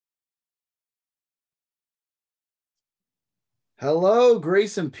Hello,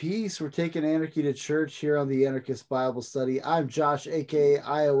 grace and peace. We're taking anarchy to church here on the Anarchist Bible Study. I'm Josh, aka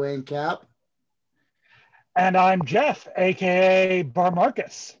Iowa Cap. And I'm Jeff, aka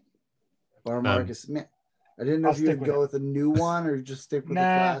Bar-Markus. Bar-Markus. Man, I didn't know if you would go with a new one or just stick with the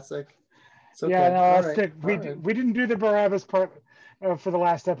classic. It's okay. Yeah, no, I'll stick. We didn't do the Bar-Abbas part for the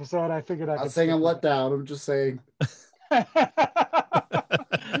last episode. I figured I'm saying I'm let down. I'm just saying.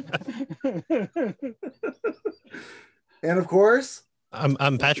 And of course,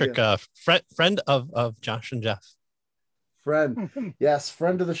 I'm Patrick, friend of Josh and Jeff. Friend, yes,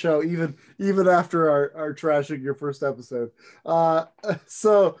 friend of the show. Even after our trashing your first episode.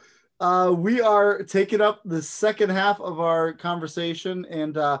 So we are taking up the second half of our conversation,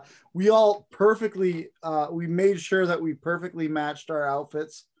 and we all perfectly. We made sure that we perfectly matched our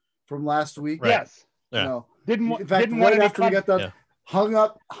outfits from last week. Right. Yes. Yeah. You know, in fact, right after we got done,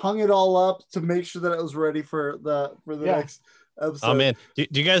 hung it all up to make sure that it was ready for the next episode. Oh man, do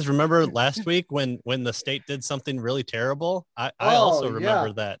you guys remember last week when the state did something really terrible? I also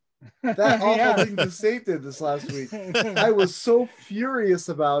remember that awful thing the state did this last week. I was so furious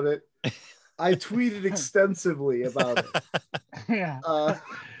about it. I tweeted extensively about it.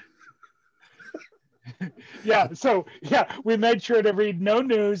 So we made sure to read no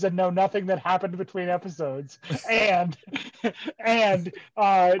news and know nothing that happened between episodes, and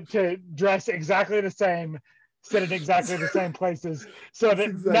to dress exactly the same, sit in exactly the same places, so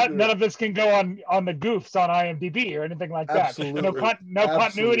that none of this can go on the goofs on IMDb or anything like that. Absolutely. No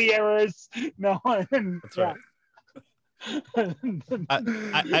continuity errors. No. That's right.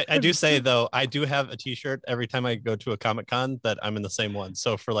 I do say though, I do have a t-shirt every time I go to a Comic-Con that I'm in the same one.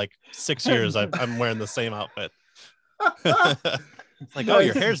 So for like 6 years I'm wearing the same outfit. It's like, oh,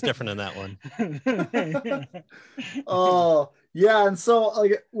 your hair's different in that one. Oh yeah, and so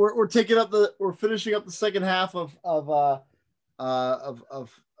like we're finishing up the second half of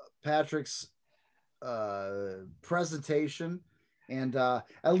Patrick's presentation. And at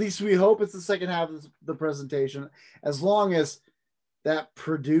least we hope it's the second half of the presentation, as long as that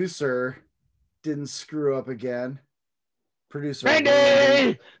producer didn't screw up again. Producer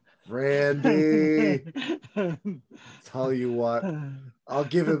Randy. Tell you what, I'll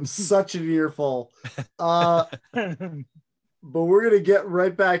give him such an earful. But we're gonna get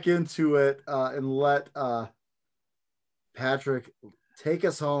right back into it and let Patrick take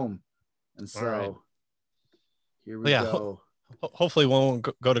us home. And so here we go. Hopefully we won't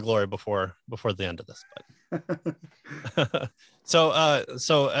go to glory before the end of this. But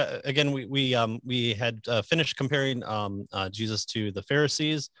so again, we had finished comparing Jesus to the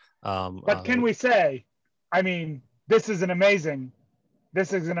Pharisees. But can we say, I mean, this is an amazing. I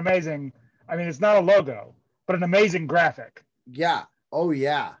mean, it's not a logo, but an amazing graphic. Yeah. Oh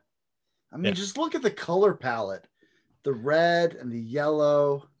yeah. I mean, just look at the color palette, the red and the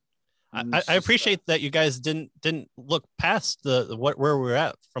yellow. I appreciate that you guys didn't look past where we were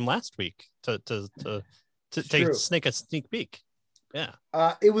at from last week to take a sneak peek. Yeah.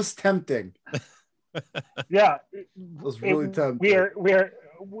 It was tempting. Yeah. It was really tempting. We're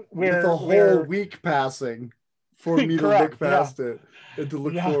with the whole week passing for me to look past it and to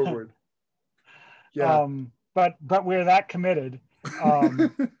look forward. Yeah. But we're that committed.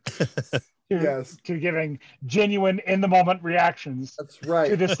 To giving genuine in the moment reactions. That's right.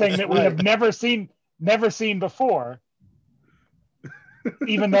 To this thing that we have never seen before,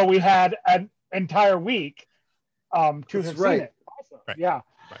 even though we had an entire week to have seen it. Also. Right. Yeah.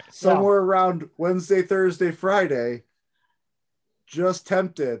 Right. Somewhere around Wednesday, Thursday, Friday. Just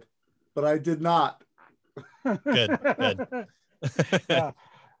tempted, but I did not. Good. Yeah.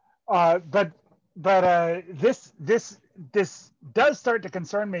 But this does start to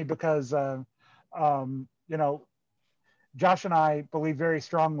concern me because Josh and I believe very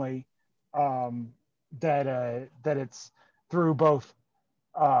strongly that it's through both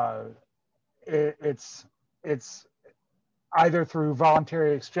it's either through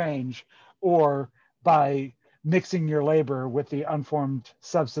voluntary exchange or by mixing your labor with the unformed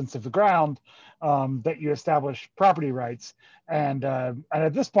substance of the ground that you establish property rights. And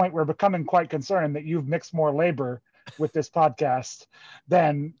at this point, we're becoming quite concerned that you've mixed more labor with this podcast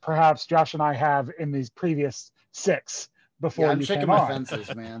than perhaps Josh and I have in these previous 6 before I'm you checking came my on.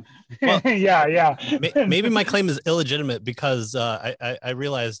 Fences, man. Well, yeah. Maybe my claim is illegitimate because I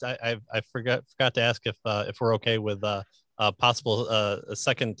realized I forgot to ask if we're okay with possible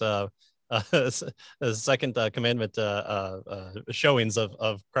second commandment showings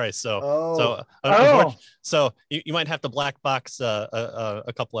of Christ. So you might have to black box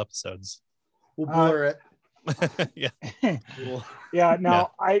a couple episodes. We'll blur it. Yeah. Yeah. No,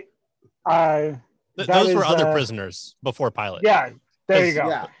 yeah. I Those were other prisoners before Pilate. Yeah, there you go.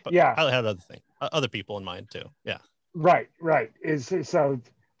 Yeah. But Yeah, Pilate had other people in mind too. Yeah. right. Is so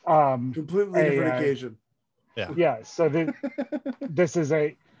Completely different occasion. Yeah. So this is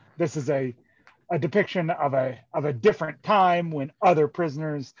a depiction of a different time when other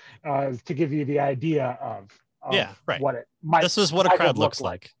prisoners, to give you the idea of right. what it might. This is what a crowd looks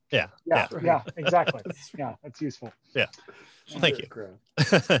like. Yeah. Yeah, exactly. Yeah, that's useful. Yeah. Well, thank you.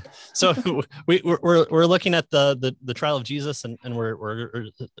 So we're looking at the trial of Jesus, and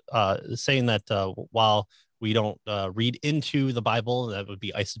we're saying that while we don't read into the Bible, that would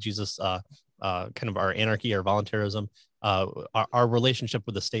be eisegesis, kind of our anarchy or voluntarism. Our relationship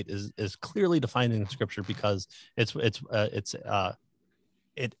with the state is clearly defined in Scripture because it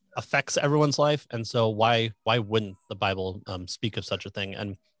affects everyone's life, and so why wouldn't the Bible speak of such a thing?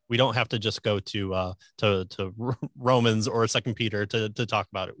 And we don't have to just go to Romans or Second Peter to talk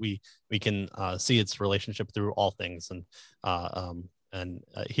about it. We can see its relationship through all things, and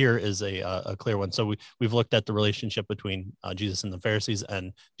here is a clear one. So we've looked at the relationship between Jesus and the Pharisees,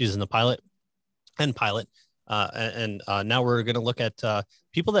 and Jesus and Pilate. Now we're going to look at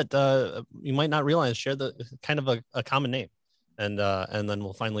people that you might not realize share the kind of a common name, and then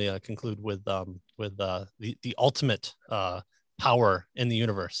we'll finally conclude with the ultimate power in the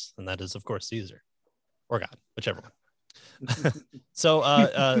universe, and that is, of course, Caesar or God, whichever one. So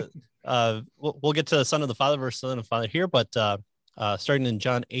we'll get to the Son of the Father versus Son of the Father here, but starting in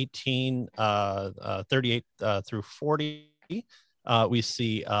John 18, 38 through 40, we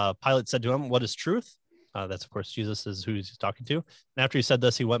see Pilate said to him, "What is truth?" That's, of course, Jesus is who he's talking to. And after he said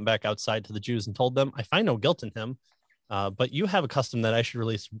this, he went back outside to the Jews and told them, "I find no guilt in him, but you have a custom that I should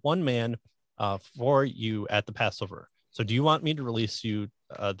release one man for you at the Passover. So do you want me to release you,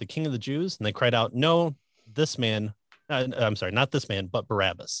 the King of the Jews?" And they cried out, "No, this man." I'm sorry, not this man, but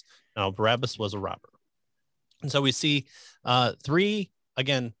Bar-Abbas. Now, Bar-Abbas was a robber. And so we see three,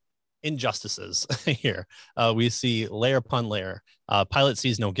 again, injustices here. We see layer upon layer. Pilate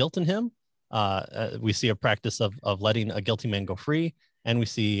sees no guilt in him. We see a practice of letting a guilty man go free, and we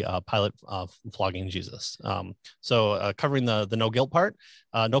see Pilate flogging Jesus. So covering the no guilt part,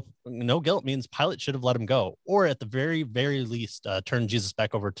 no guilt means Pilate should have let him go, or at the very, very least, turn Jesus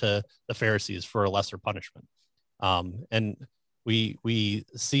back over to the Pharisees for a lesser punishment. And we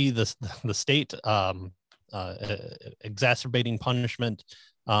see the state exacerbating punishment,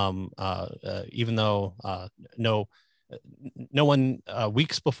 even though no one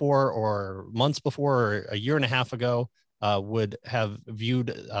weeks before or months before or a year and a half ago would have viewed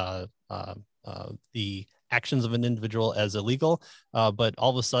the actions of an individual as illegal, but all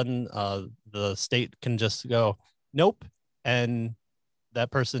of a sudden the state can just go, "Nope," and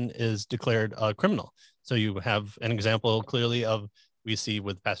that person is declared a criminal. So you have an example clearly of, we see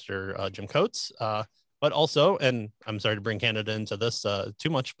with Pastor Jim Coates, but also, and I'm sorry to bring Canada into this too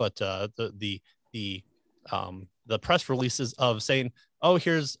much, but the press releases of saying, "Oh,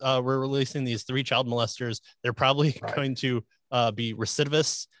 here's we're releasing these 3 child molesters. They're probably going to be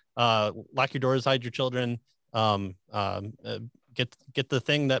recidivists. Lock your doors, hide your children. Get the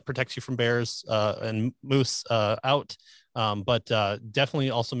thing that protects you from bears and moose out. But definitely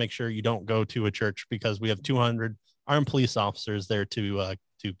also make sure you don't go to a church, because we have 200 armed police officers there to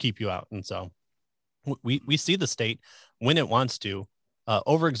keep you out." And so we see the state, when it wants to,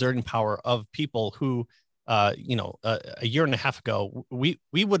 overexerting power of people who, a year and a half ago, we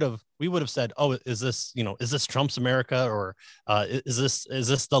would have said, "Oh, is this Trump's America, or is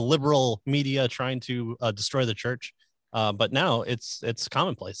this the liberal media trying to destroy the church?" But now it's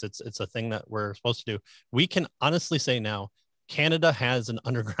commonplace. It's a thing that we're supposed to do. We can honestly say now, Canada has an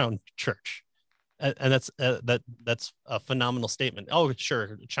underground church, and that's a phenomenal statement. Oh,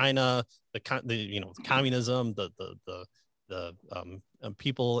 sure, China, the communism, the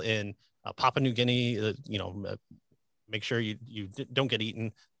people in Papua New Guinea, make sure you don't get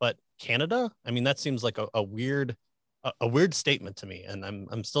eaten. But Canada, I mean, that seems like a weird statement to me, and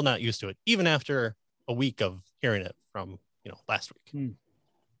I'm still not used to it, even after a week of hearing it from last week.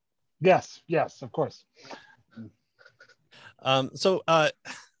 Yes, of course. So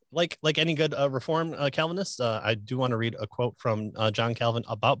like any good Reform Calvinist, I do want to read a quote from John Calvin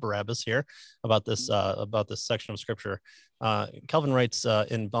about Bar-Abbas here, about this section of Scripture. Calvin writes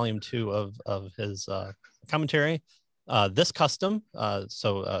in volume 2 of his commentary, this custom,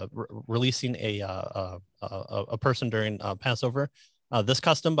 releasing a person during Passover, this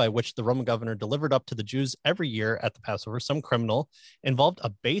custom by which the Roman governor delivered up to the Jews every year at the Passover some criminal, involved a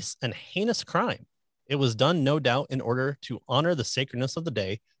base and heinous crime. It was done, no doubt, in order to honor the sacredness of the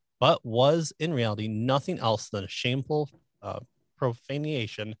day, but was in reality nothing else than a shameful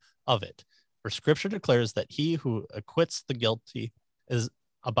profanation of it. For Scripture declares that he who acquits the guilty is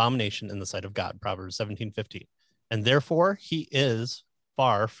abomination in the sight of God, Proverbs 17:15. And therefore he is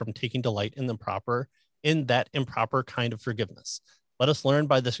far from taking delight in that improper kind of forgiveness. Let us learn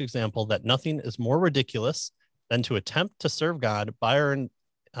by this example that nothing is more ridiculous than to attempt to serve God by our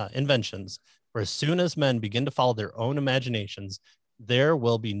inventions. For as soon as men begin to follow their own imaginations, there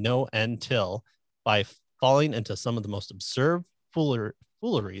will be no end till, by falling into some of the most absurd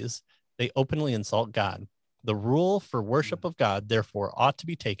fooleries, they openly insult God. The rule for worship of God, therefore, ought to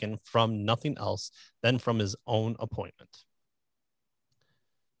be taken from nothing else than from his own appointment.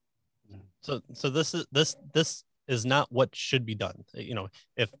 So this is not what should be done. You know,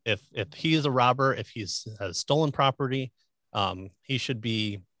 if he is a robber, if he's has stolen property, he should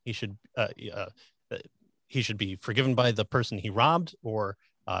be forgiven by the person he robbed, or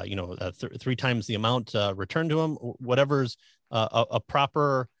three times the amount returned to him. Whatever's a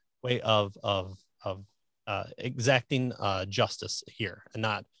proper way of exacting justice here, and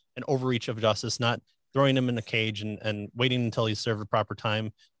not an overreach of justice, not throwing him in a cage and waiting until he's served the proper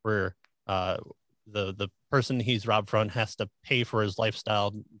time, where the person he's robbed from has to pay for his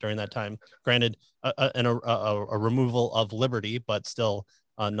lifestyle during that time. Granted, a removal of liberty, but still,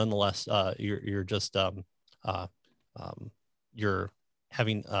 nonetheless, you're just you're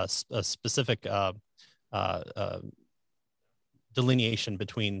having a specific delineation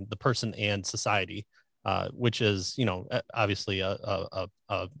between the person and society, which is, obviously a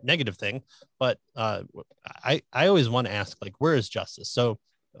negative thing. But I always want to ask, like, where is justice? So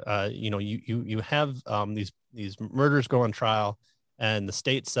you have these murders go on trial, and the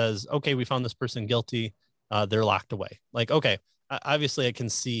state says, okay, we found this person guilty, they're locked away. Like, okay, obviously I can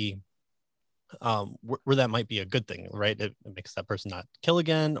see where that might be a good thing, right? It makes that person not kill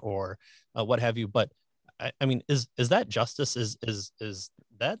again, or what have you. But I mean, is that justice? Is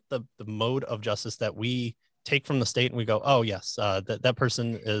that the mode of justice that we take from the state and we go, oh yes, that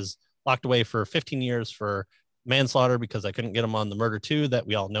person is locked away for 15 years for manslaughter because I couldn't get him on the murder too, that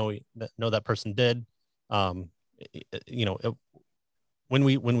we all know that person did. When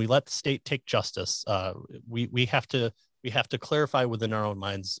we let the state take justice, we have to clarify within our own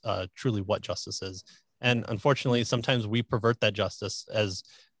minds truly what justice is. And unfortunately, sometimes we pervert that justice, as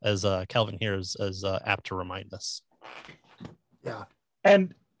Calvin here is apt to remind us. Yeah,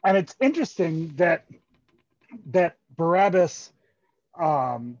 and it's interesting that Bar-Abbas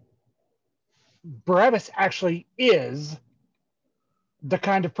actually is the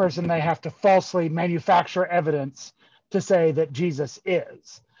kind of person they have to falsely manufacture evidence to say that Jesus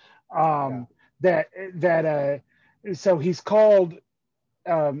is. So he's called,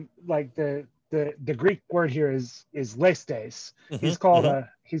 like the Greek word here is lestes. He's called a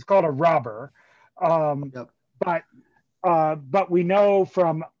robber. But we know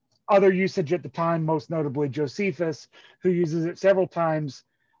from other usage at the time, most notably Josephus, who uses it several times,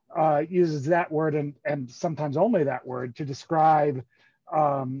 uses that word and sometimes only that word to describe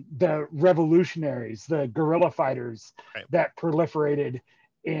the revolutionaries, the guerrilla fighters that proliferated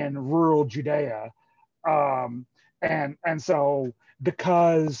in rural Judea. And so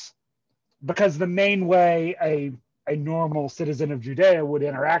because the main way a normal citizen of Judea would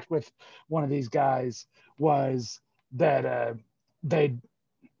interact with one of these guys was that they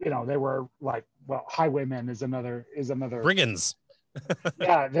were like, well, highwaymen is another brigands.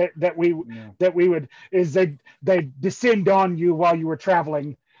 Yeah, that we would is they descend on you while you were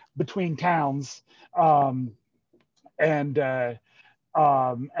traveling between towns, and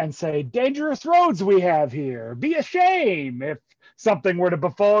say, dangerous roads we have here. Be a shame if something were to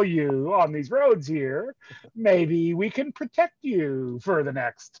befall you on these roads here. Maybe we can protect you for the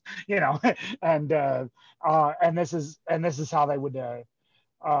next, and this is how they would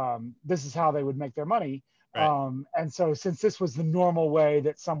make their money. Right. And so since this was the normal way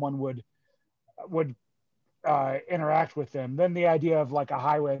that someone would interact with them, then the idea of like a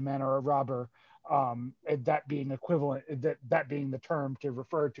highwayman or a robber, that being equivalent, that being the term to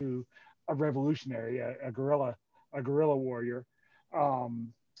refer to a revolutionary, a guerrilla warrior, so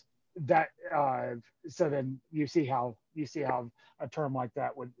then you see how a term like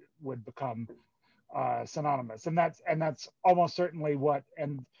that would become synonymous, and that's almost certainly what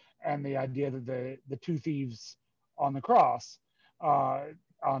and the idea that the two thieves on the cross, on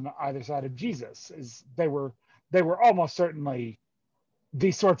either side of Jesus, is they were almost certainly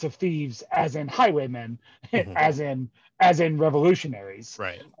these sorts of thieves as in highwaymen, Mhm. as in revolutionaries.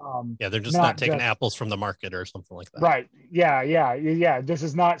 Right. Yeah, they're just not Not taking just apples from the market or something like that. right. Yeah. This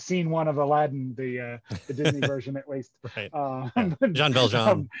is not scene one of Aladdin, the Disney version at least. Right. Um, Yeah. Jean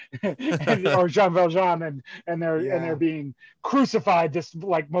Valjean. or Jean Valjean, and they're Yeah. being crucified, this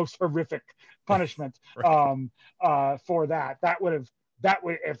like most horrific punishment Right. for that. That would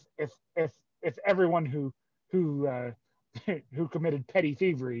if everyone who who committed petty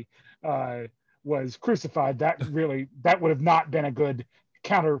thievery uh, was crucified, that would have not been a good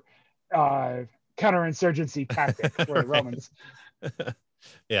counter uh, counterinsurgency tactic for the Right. Romans.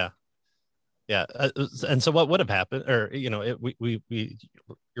 Yeah. Yeah. And so what would have happened, or, we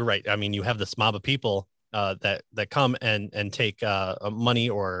you're right. I mean, you have this mob of people that come and take money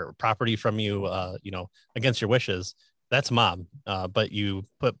or property from you, against your wishes. That's mob. But you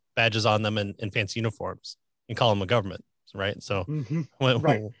put badges on them in fancy uniforms and call them a government, right? So, Mm-hmm. well,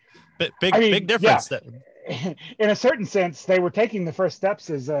 Right. big difference. That In a certain sense, they were taking the first steps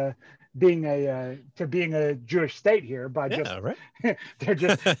as being a Jewish state here by just yeah, right. they're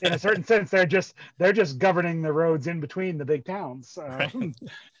just in a certain sense they're just governing the roads in between the big towns. Right.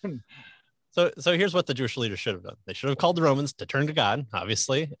 So here's what the Jewish leaders should have done. They should have called the Romans to turn to God,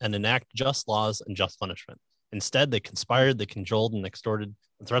 obviously, and enact just laws and just punishment. Instead, they conspired, they cajoled and extorted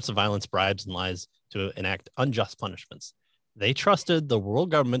with threats of violence, bribes, and lies to enact unjust punishments. They trusted the world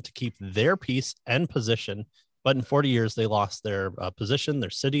government to keep their peace and position, but in 40 years, they lost their position, their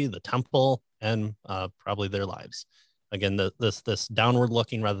city, the temple, and probably their lives. Again, this downward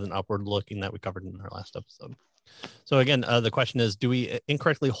looking rather than upward looking that we covered in our last episode. So again, the question is, do we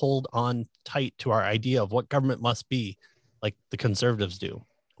incorrectly hold on tight to our idea of what government must be, like the conservatives do?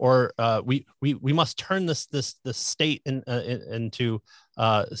 Or we must turn this state into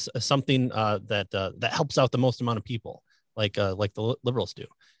something that helps out the most amount of people, like the liberals do.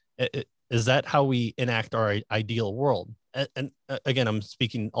 Is that how we enact our ideal world? And again, I'm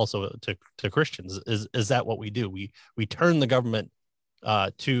speaking also to Christians. Is that what we do? We turn the government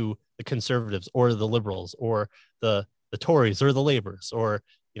to the conservatives or the liberals or the Tories or the Labours or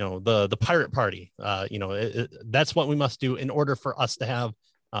the Pirate Party. That's what we must do in order for us to have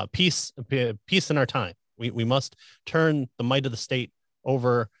peace in our time. We must turn the might of the state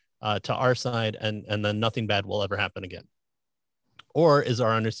over to our side, and then nothing bad will ever happen again. Or is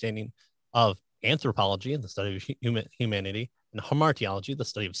our understanding of anthropology, the study of humanity, and hamartiology, the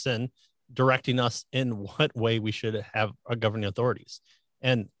study of sin, directing us in what way we should have our governing authorities?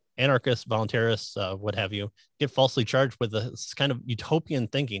 And anarchists, voluntarists, what have you, get falsely charged with this kind of utopian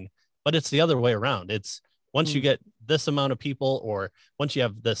thinking, but it's the other way around. It's once you get this amount of people, or once you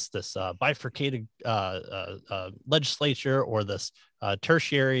have this bifurcated legislature, or this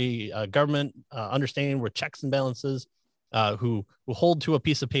tertiary government understanding with checks and balances, who hold to a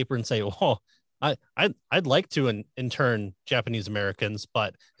piece of paper and say, "Oh, I'd like to intern Japanese Americans,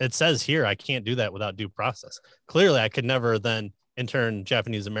 but it says here I can't do that without due process. Clearly, I could never then intern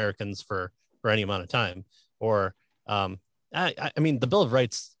Japanese Americans for any amount of time." Or I mean, the Bill of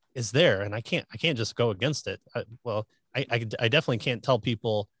Rights is there, and I can't just go against it. I definitely can't tell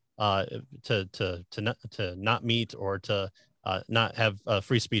people to not meet, or to not have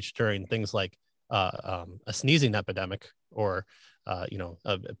free speech during things like a sneezing epidemic, or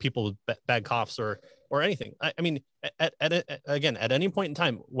people with bad coughs, or anything. I mean, at any point in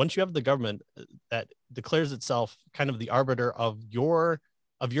time, once you have the government that declares itself kind of the arbiter of your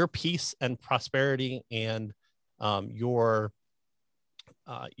peace and prosperity, and your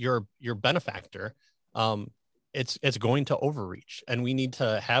benefactor, it's going to overreach, and we need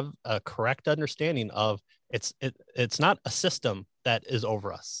to have a correct understanding of it's not a system that is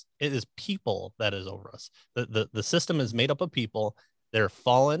over us. It is people that is over us. The system is made up of people. They're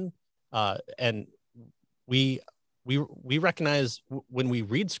fallen, and we recognize when we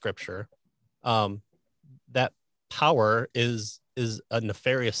read scripture that power is a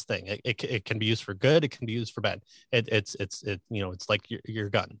nefarious thing. It can be used for good. It can be used for bad. It's like your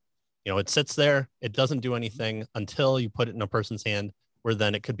gun. It sits there. It doesn't do anything until you put it in a person's hand, where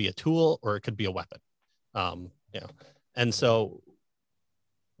then it could be a tool or it could be a weapon. And so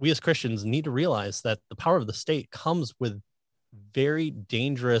we as Christians need to realize that the power of the state comes with very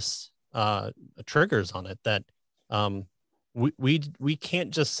dangerous triggers on it, that we can't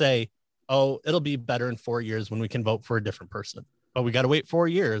just say, oh, it'll be better in 4 years when we can vote for a different person, but we got to wait 4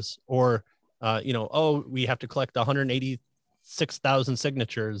 years, or we have to collect 186,000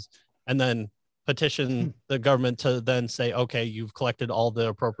 signatures and then petition the government to then say, okay, you've collected all the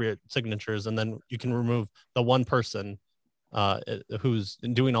appropriate signatures, and then you can remove the one person who's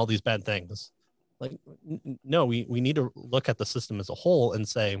doing all these bad things. Like, no, we need to look at the system as a whole and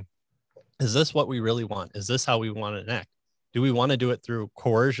say, is this what we really want? Is this how we want to enact? Do we want to do it through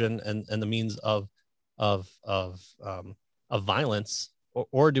coercion and the means of violence,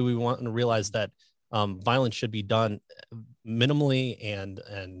 or do we want to realize that violence should be done minimally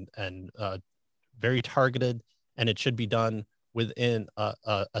and very targeted, and it should be done within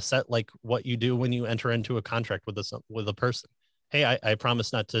a set, like what you do when you enter into a contract with a person. Hey, I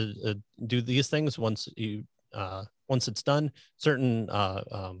promise not to do these things once it's done. Certain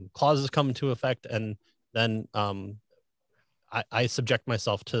clauses come into effect, and then I subject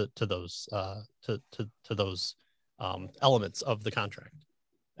myself to those elements of the contract.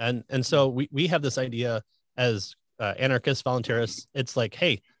 And so we have this idea as anarchists, voluntarists. It's like,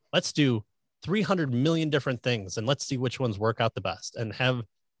 hey, let's do 300 million different things and let's see which ones work out the best, and have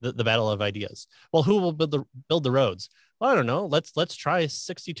the battle of ideas. Well, who will build the roads? Well, I don't know. Let's try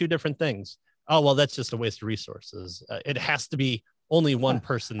 62 different things. Oh, well, that's just a waste of resources. It has to be only one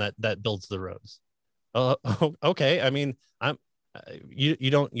person that builds the roads. Okay. I mean,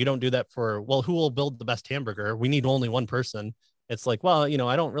 you don't do that for, well, who will build the best hamburger? We need only one person. It's like, well,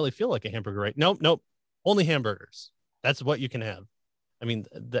 I don't really feel like a hamburger, right? Nope. Only hamburgers. That's what you can have. I mean,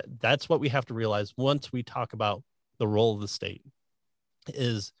 that's what we have to realize once we talk about the role of the state,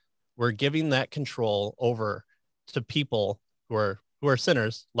 is we're giving that control over to people who are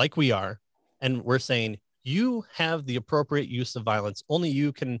sinners like we are. And we're saying, you have the appropriate use of violence. Only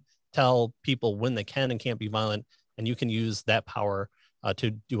you can tell people when they can and can't be violent, and you can use that power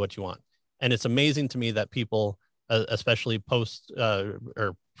to do what you want. And it's amazing to me that people, especially post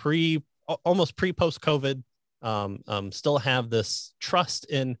or almost pre-post COVID, still have this trust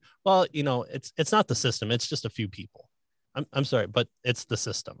in, well, it's not the system, it's just a few people. I'm sorry, but it's the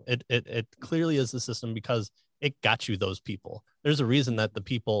system. It clearly is the system, because it got you those people. There's a reason that the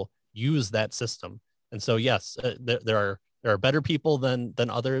people use that system. And so, yes, there are better people than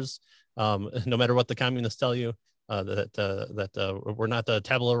others. No matter what the communists tell you, that we're not the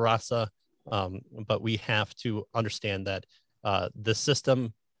tabula rasa, but we have to understand that the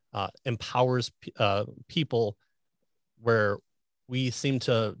system empowers people, where we seem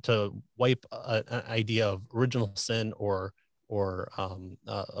to wipe an idea of original sin or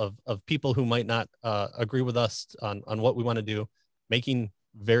of people who might not agree with us on what we want to do, making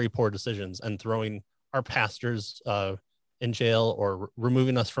very poor decisions and throwing our pastors in jail, or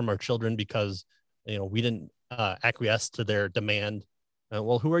removing us from our children because we didn't acquiesce to their demand.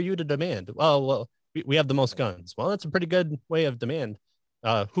 Well, who are you to demand? Well, we have the most guns. Well, that's a pretty good way of demand.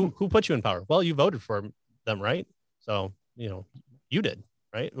 Who put you in power? Well, you voted for them, right? So you did,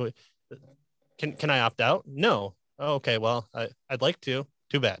 right? Can I opt out? No. Oh, okay, well, I'd like to.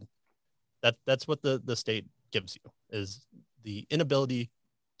 Too bad. That's what the state gives you, is the inability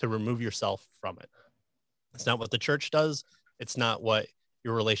to remove yourself from it. It's not what the church does. It's not what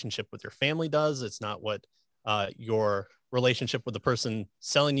your relationship with your family does. It's not what your relationship with the person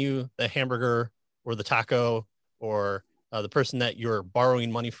selling you the hamburger or the taco, or the person that you're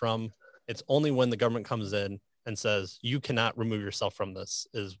borrowing money from. It's only when the government comes in and says, you cannot remove yourself from this,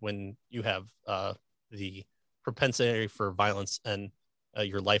 is when you have the propensity for violence and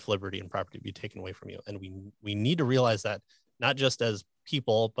your life, liberty, and property be taken away from you. And we need to realize that, not just as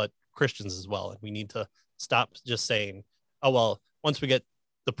people, but Christians as well. And we need to stop just saying, oh, well, once we get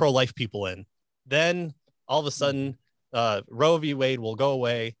the pro-life people in, then all of a sudden Roe v. Wade will go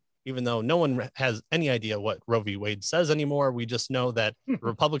away, even though no one has any idea what Roe v. Wade says anymore. We just know that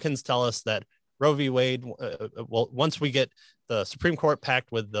Republicans tell us that Roe v. Wade, well, once we get the Supreme Court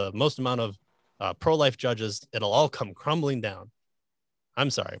packed with the most amount of pro-life judges, it'll all come crumbling down. I'm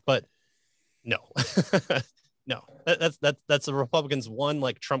sorry, but no. No, that's the Republicans' one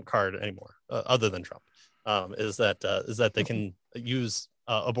like trump card anymore, other than Trump, is that they can use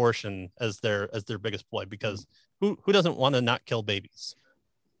abortion as their biggest ploy, because who doesn't want to not kill babies?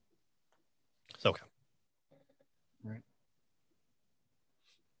 So, okay. Right.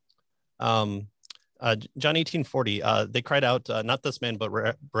 John 18:40, they cried out, not this man, but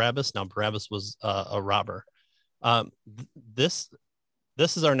Bar-Abbas. Now Bar-Abbas was a robber. This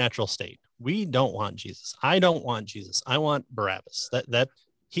is our natural state. We don't want Jesus. I don't want Jesus. I want Bar-Abbas. That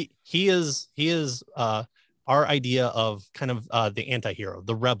he is our idea of kind of the anti-hero,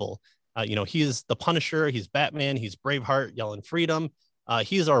 the rebel. He is the Punisher. He's Batman. He's Braveheart yelling freedom.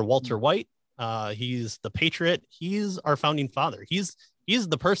 He's our Walter White. He's the patriot. He's our founding father. He's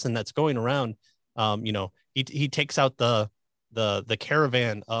the person that's going around. He takes out the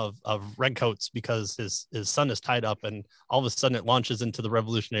caravan of redcoats because his son is tied up, and all of a sudden it launches into the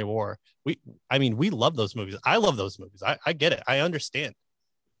Revolutionary War. We love those movies. I love those movies. I get it. I understand.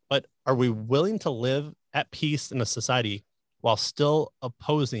 but are we willing to live at peace in a society while still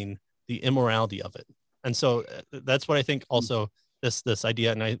opposing the immorality of it? And so that's what I think also this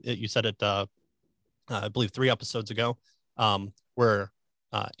idea, and you said it, I believe 3 episodes ago, where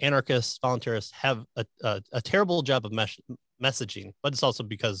anarchists, voluntarists have a terrible job of messaging, but it's also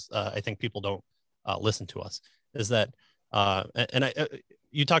because I think people don't listen to us. Is that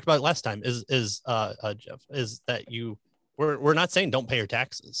you talked about it last time? Jeff, is that we're not saying don't pay your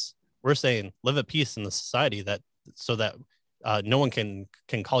taxes. We're saying live at peace in the society so that no one can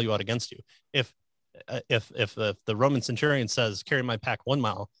call you out against you. If the Roman centurion says carry my pack 1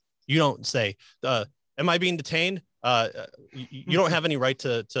 mile, you don't say, am I being detained? You don't have any right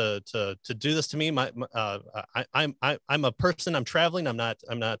to do this to me. I'm a person. I'm traveling. I'm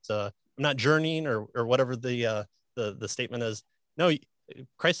not journeying or whatever the statement is. No,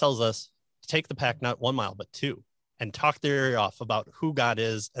 Christ tells us to take the pack not 1 mile but 2, and talk their ear off about who God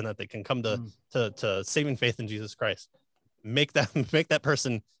is and that they can come to saving faith in Jesus Christ. Make that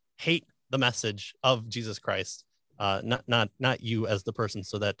person hate the message of Jesus Christ, not you as the person,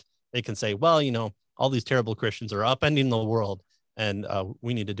 so that they can say, well, all these terrible Christians are upending the world, and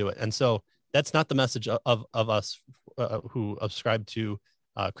we need to do it. And so that's not the message of us who ascribe to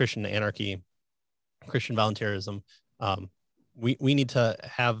Christian anarchy, Christian voluntarism. We need to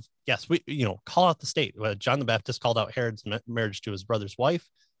have, yes, call out the state. John the Baptist called out Herod's marriage to his brother's wife.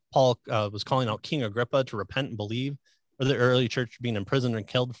 Paul was calling out King Agrippa to repent and believe, or the early church being imprisoned and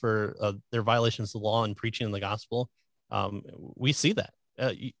killed for their violations of the law and preaching the gospel. We see that.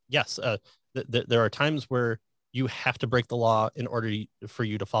 Yes, there are times where you have to break the law in order for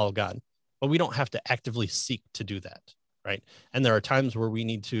you to follow God, but we don't have to actively seek to do that, right? And there are times where we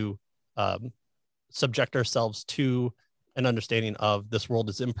need to subject ourselves to an understanding of this world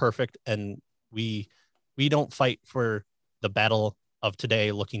is imperfect, and we don't fight for the battle of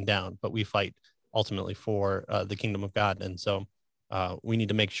today looking down, but we fight ultimately for the kingdom of God. And so we need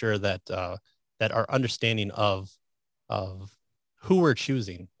to make sure that that our understanding of who we're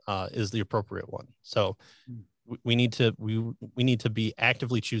choosing is the appropriate one. So we need to be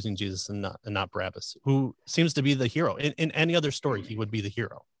actively choosing Jesus and not Bar-Abbas, who seems to be the hero. In any other story, he would be the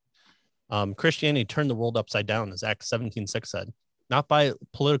hero. Christianity turned the world upside down, as Acts 17:6 said, not by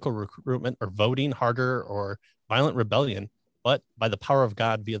political recruitment or voting harder or violent rebellion, but by the power of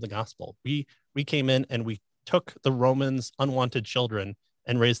God via the gospel. We came in and we took the Romans' unwanted children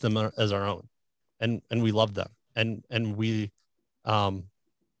and raised them as our own, and we loved them, and we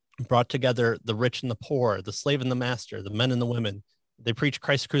brought together the rich and the poor, the slave and the master, the men and the women. They preached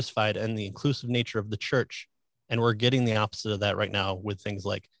Christ crucified and the inclusive nature of the church, and we're getting the opposite of that right now with things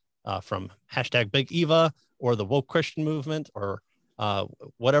like from #BigEva or the woke Christian movement or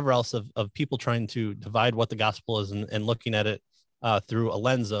whatever else of people trying to divide what the gospel is and looking at it through a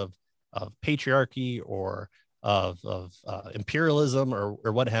lens of patriarchy or of imperialism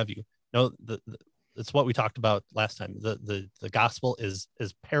or what have you. No, it's what we talked about last time. The gospel is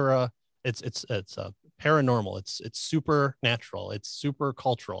paranormal. It's supernatural. It's super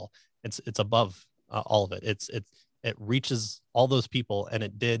cultural. It's above all of it. It reaches all those people, and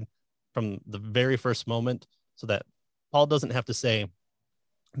it did from the very first moment, so that Paul doesn't have to say,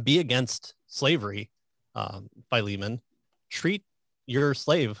 be against slavery, Philemon. Treat your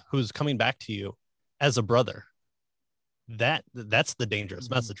slave who's coming back to you as a brother. That's the dangerous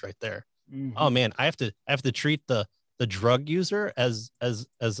message right there. Mm-hmm. Oh man, I have to treat the drug user as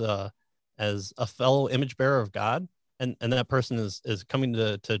a fellow image bearer of God, and that person is coming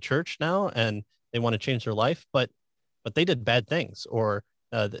to church now and they want to change their life, but they did bad things, or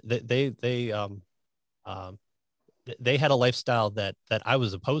they had a lifestyle that I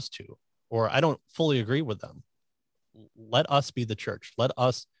was opposed to, or I don't fully agree with them. Let us be the church. Let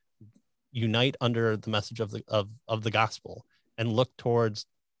us unite under the message of the gospel and look towards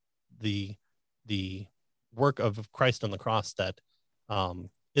the work of Christ on the cross that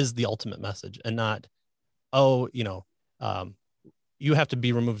is the ultimate message, and not, you have to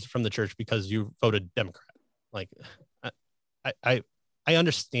be removed from the church because you voted Democrat. Like, I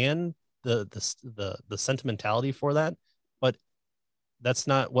understand the sentimentality for that, but that's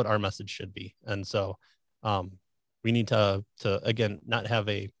not what our message should be. And so we need to again not have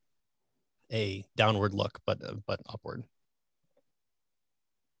a downward look, but upward.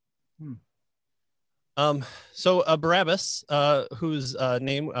 So Bar-Abbas, whose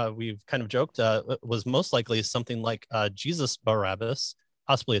name we've kind of joked was most likely something like Jesus Bar-Abbas,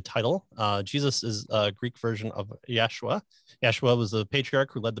 possibly a title. Jesus is a Greek version of Yeshua. Yeshua was the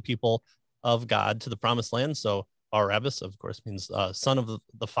patriarch who led the people of God to the promised land. So Bar-Abbas, of course, means son of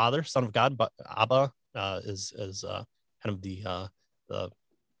the Father, son of God. But Abba is kind of the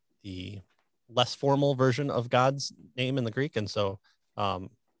less formal version of God's name in the Greek, and so I'm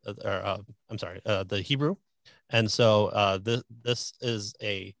sorry, the Hebrew, and so this is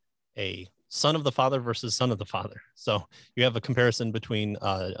a son of the Father versus son of the Father. So you have a comparison between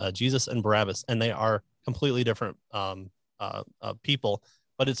Jesus and Barabbas, and they are completely different people,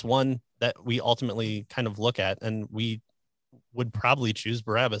 but it's one that we ultimately kind of look at, and we would probably choose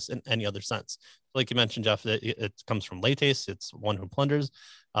Barabbas in any other sense. Like you mentioned, Jeff, it comes from lates. It's one who plunders.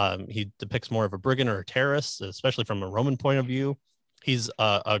 He depicts more of a brigand or a terrorist, especially from a Roman point of view. He's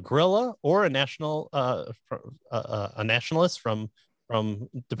a guerrilla or a nationalist from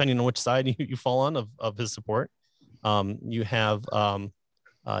depending on which side you fall on of his support. You have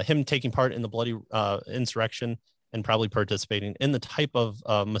him taking part in the bloody insurrection and probably participating in the type of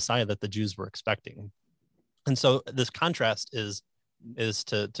Messiah that the Jews were expecting. And so this contrast is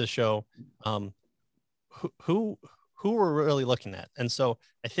to show who we're really looking at. And so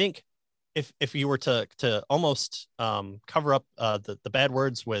I think if you were to almost cover up the bad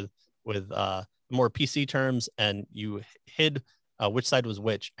words with more PC terms, and you hid which side was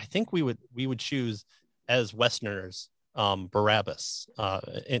which, I think we would choose as Westerners Bar-Abbas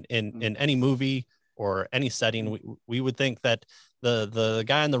in any movie or any setting. We would think that the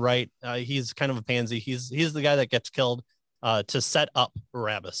guy on the right, he's kind of a pansy. He's the guy that gets killed to set up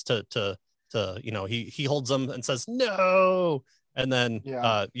Bar-Abbas to he holds them and says no, and then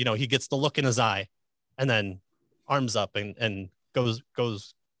he gets the look in his eye, and then arms up and goes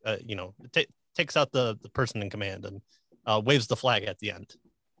takes out the person in command and waves the flag at the end.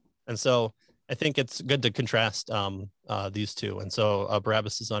 And so I think it's good to contrast these two. And so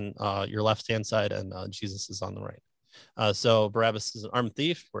Bar-Abbas is on your left-hand side, and Jesus is on the right. So Bar-Abbas is an armed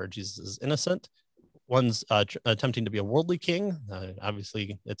thief, where Jesus is innocent. One's attempting to be a worldly king.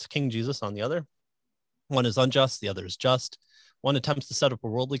 Obviously, it's King Jesus on the other. One is unjust, the other is just. One attempts to set up a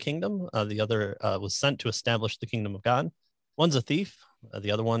worldly kingdom. The other was sent to establish the kingdom of God. One's a thief.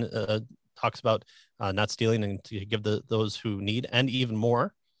 The other one talks about not stealing and to give those who need, and even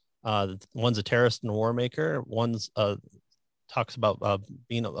more. One's a terrorist and a war maker. One's talks about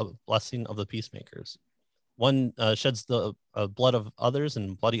being a blessing of the peacemakers. One sheds the blood of others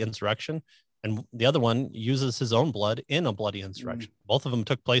in bloody insurrection, and the other one uses his own blood in a bloody insurrection. Both of them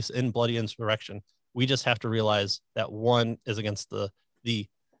took place in bloody insurrection. We just have to realize that one is against the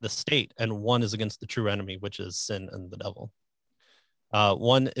state, and one is against the true enemy, which is sin and the devil.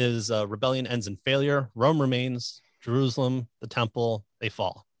 One is rebellion ends in failure. Rome remains. Jerusalem, the temple, they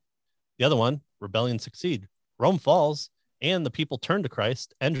fall. The other one, rebellion succeed. Rome falls, and the people turn to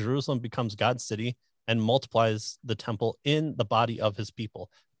Christ, and Jerusalem becomes God's city and multiplies the temple in the body of his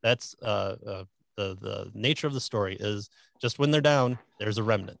people. That's the nature of the story, is just when they're down, there's a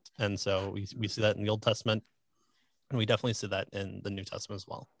remnant. And so we see that in the Old Testament, and we definitely see that in the New Testament as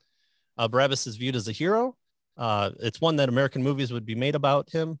well. Barabbas is viewed as a hero. It's one that American movies would be made about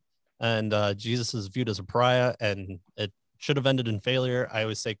him, and Jesus is viewed as a pariah, and it should have ended in failure. I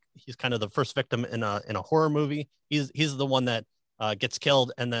always say he's kind of the first victim in a horror movie. He's the one that gets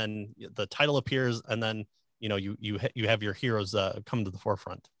killed, and then the title appears, and then you have your heroes come to the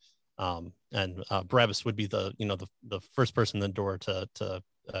forefront. And Barabbas would be the first person in the door to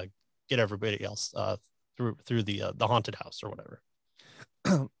get everybody else through the haunted house or whatever.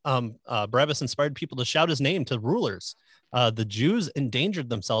 Barabbas inspired people to shout his name to rulers. The Jews endangered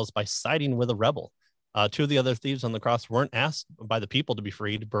themselves by siding with a rebel. Two of the other thieves on the cross weren't asked by the people to be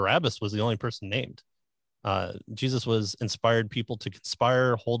freed. Barabbas was the only person named. Jesus was inspired people to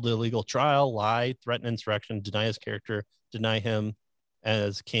conspire, hold the illegal trial, lie, threaten insurrection, deny his character, deny him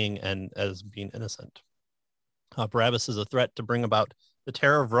as king and as being innocent. Barabbas is a threat to bring about the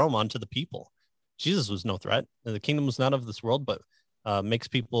terror of Rome onto the people. Jesus was no threat. The kingdom was not of this world, but makes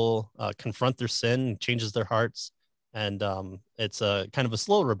people confront their sin, changes their hearts, and it's a kind of a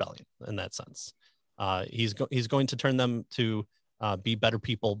slow rebellion in that sense. He's going to turn them to be better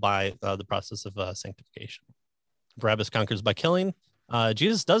people by the process of sanctification. Barabbas conquers by killing.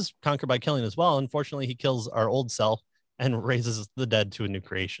 Jesus does conquer by killing as well. Unfortunately, he kills our old self and raises the dead to a new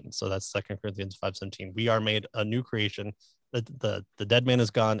creation. So that's 2 Corinthians 5:17. We are made a new creation. The dead man is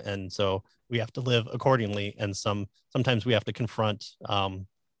gone, and so we have to live accordingly. And sometimes we have to confront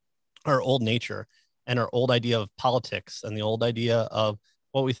our old nature and our old idea of politics and the old idea of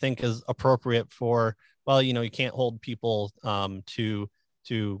what we think is appropriate for, well, you can't hold people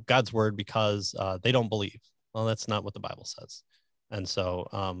to God's word because they don't believe. Well, that's not what the Bible says. And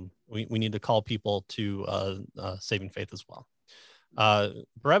so we need to call people to saving faith as well.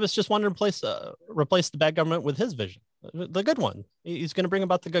 Barabbas just wanted to replace the bad government with his vision, the good one. He's going to bring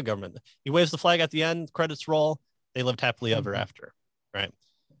about the good government. He waves the flag at the end, credits roll. They lived happily ever after, right?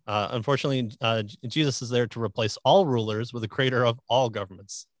 Unfortunately, Jesus is there to replace all rulers with the creator of all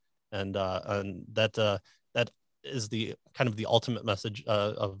governments, and that is the kind of the ultimate message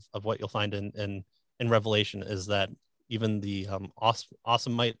of what you'll find in Revelation, is that even the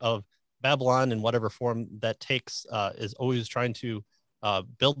awesome might of Babylon, in whatever form that takes, is always trying to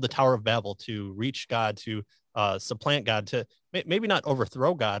build the Tower of Babel to reach God, to supplant God, to maybe not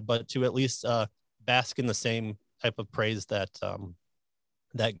overthrow God, but to at least bask in the same type of praise that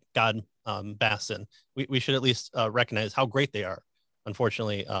that God basks in. We should at least recognize how great they are.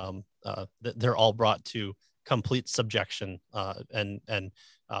 Unfortunately, they're all brought to complete subjection, and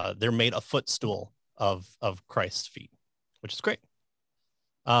they're made a footstool of Christ's feet, which is great.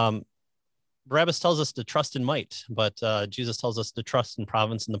 Bar-Abbas tells us to trust in might, but Jesus tells us to trust in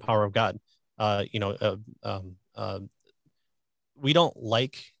providence and the power of God. We don't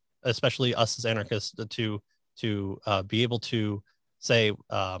like, especially us as anarchists, to be able to say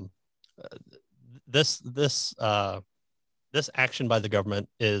this action by the government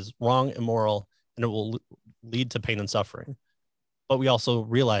is wrong, immoral, and it will lead to pain and suffering. But we also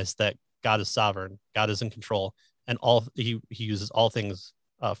realize that God is sovereign, God is in control, and he uses all things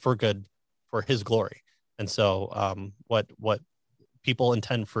for good, for his glory. And so what people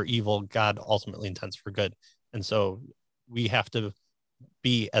intend for evil, God ultimately intends for good. And so we have to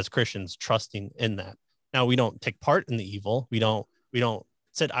be, as Christians, trusting in that. Now, we don't take part in the evil. We don't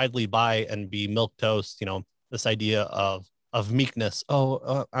sit idly by and be milquetoast, this idea of meekness.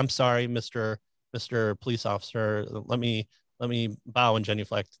 I'm sorry, Mr. Police Officer, let me bow and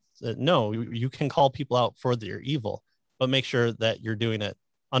genuflect. No, you can call people out for their evil, but make sure that you're doing it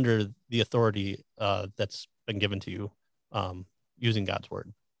under the authority that's been given to you, using God's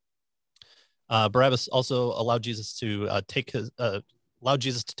word. Bar-Abbas also allowed Jesus to take his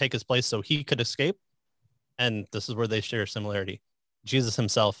place so he could escape, and this is where they share similarity. Jesus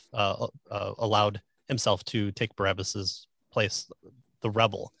himself allowed himself to take Bar-Abbas's place, the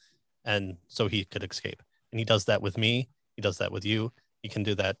rebel, and so he could escape. And he does that with me. He does that with you. He can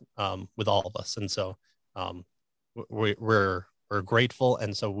do that with all of us. And so we're grateful,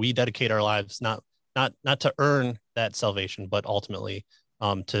 and so we dedicate our lives not to earn that salvation, but ultimately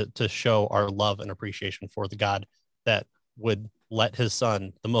to show our love and appreciation for the God that would let his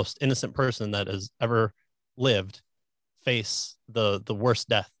son, the most innocent person that has ever lived, face the worst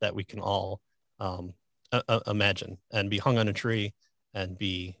death that we can all imagine, and be hung on a tree and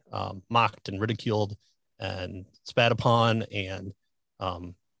be mocked and ridiculed and spat upon, and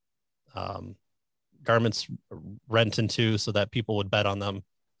garments rent in two so that people would bet on them.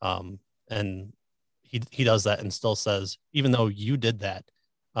 And he does that and still says, even though you did that,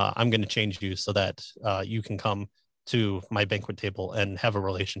 I'm going to change you so that you can come to my banquet table and have a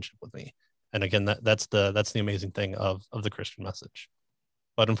relationship with me. And again, that's the amazing thing of the Christian message.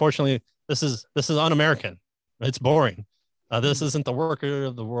 But unfortunately, this is un-American. It's boring. This isn't the worker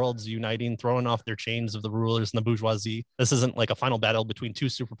of the world's uniting, throwing off their chains of the rulers and the bourgeoisie. This isn't like a final battle between two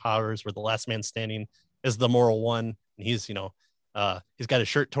superpowers where the last man standing is the moral one. And he's got his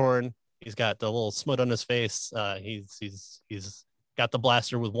shirt torn. He's got the little smut on his face. He's got the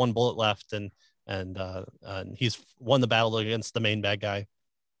blaster with one bullet left, and he's won the battle against the main bad guy.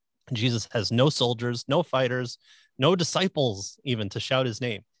 Jesus has no soldiers, no fighters, no disciples even to shout his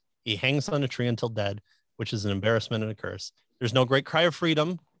name. He hangs on a tree until dead, which is an embarrassment and a curse. There's no great cry of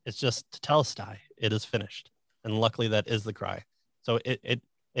freedom. It's just tetelestai. It is finished. And luckily that is the cry. So it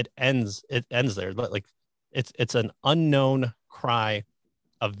ends there. Like it's an unknown cry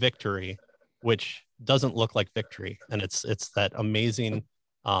of victory, which doesn't look like victory. And it's that amazing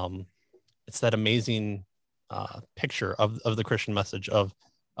picture of the Christian message of,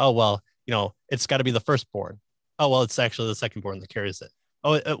 oh, well, it's got to be the firstborn. Oh, well, it's actually the secondborn that carries it.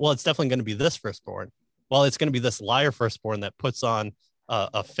 Oh, well, it's definitely going to be this firstborn. Well, it's going to be this liar firstborn that puts on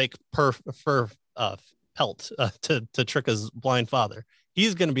a fake fur pelt to trick his blind father.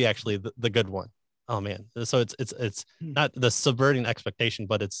 He's going to be actually the good one. Oh man! So it's not the subverting expectation,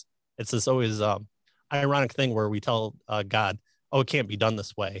 but it's this always ironic thing where we tell God, oh, it can't be done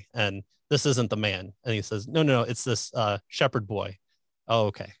this way, and this isn't the man, and he says, no, it's this shepherd boy. Oh,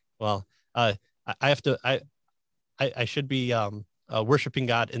 okay. Well, I should be worshiping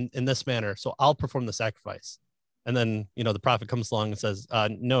God in this manner, so I'll perform the sacrifice. And then the prophet comes along and says,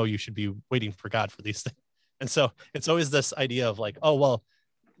 no, you should be waiting for God for these things. And so it's always this idea of like, oh, well,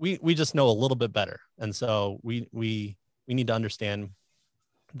 we just know a little bit better, and so we need to understand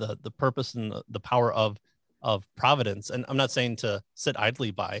the purpose and the power of providence. And I'm not saying to sit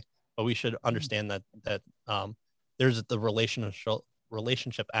idly by, but we should understand that there's the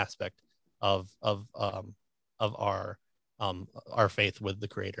relationship aspect of our our faith with the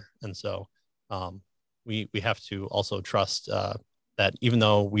Creator. And so we have to also trust that even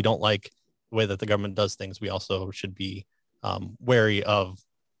though we don't like the way that the government does things, we also should be wary of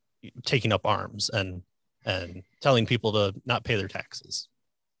taking up arms and telling people to not pay their taxes.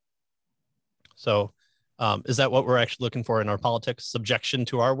 So is that what we're actually looking for in our politics? Subjection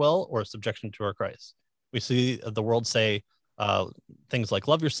to our will or subjection to our Christ? We see the world say things like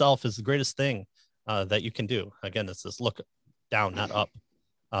love yourself is the greatest thing that you can do. Again, it's this look down, not up.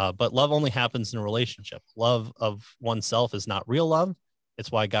 But love only happens in a relationship. Love of oneself is not real love.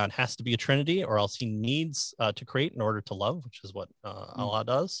 It's why God has to be a Trinity, or else he needs to create in order to love, which is what Allah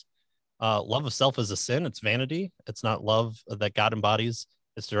does. Love of self is a sin. It's vanity. It's not love that God embodies.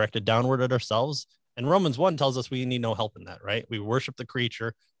 It's directed downward at ourselves. And Romans 1 tells us we need no help in that, right? We worship the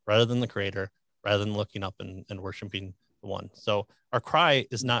creature rather than the creator, rather than looking up and worshiping the one. So our cry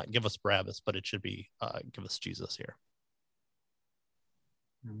is not give us Bar-Abbas, but it should be give us Jesus here.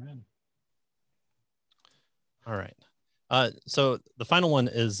 Amen. All right. So the final one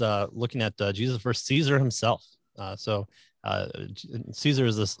is looking at Jesus versus Caesar himself. Caesar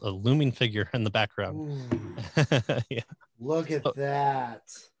is this looming figure in the background. Yeah. Look at that.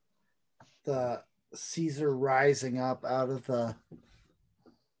 The Caesar rising up out of the...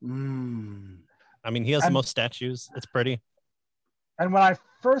 I mean, he has the most statues. It's pretty. And when I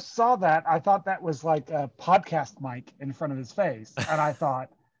first saw that, I thought that was like a podcast mic in front of his face. And I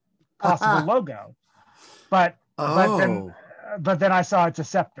thought, possible logo. But then I saw it's a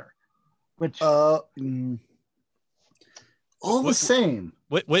scepter, which... all the same.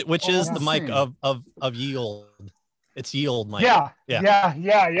 Which is the mic of yield. It's yield mic. Yeah,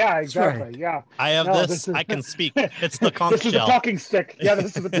 exactly. Right. Yeah. I have this. I can speak. It's the conch This is shell. a talking stick. Yeah,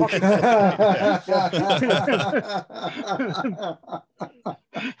 this is a talking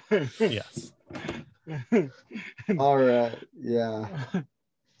stick. Yes. All right. Yeah.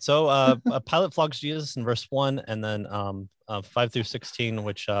 So Pilate flogs Jesus in verse 1, and then 5 through 16,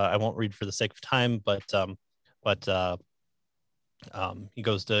 which I won't read for the sake of time, but he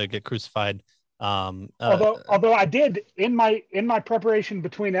goes to get crucified. Although I did in my preparation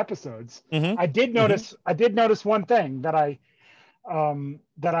between episodes, I did notice one thing that I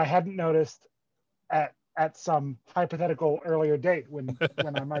hadn't noticed at some hypothetical earlier date when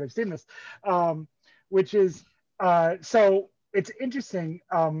I might have seen this, which is so it's interesting.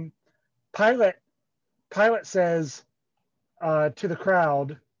 Pilate says to the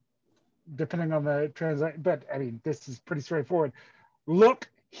crowd, depending on the translation, but I mean this is pretty straightforward. Look,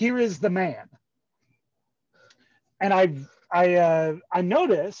 here is the man. And I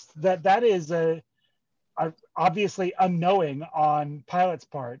noticed that is a obviously unknowing on Pilate's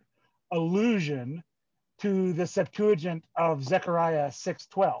part allusion to the Septuagint of Zechariah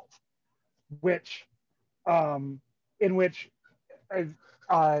 6:12, which in which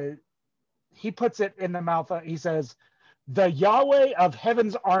he puts it in the mouth. He says, "The Yahweh of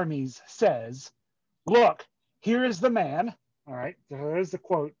heaven's armies says, look, here is the man." All right, so there's the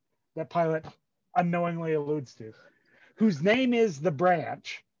quote that Pilate unknowingly alludes to, whose name is the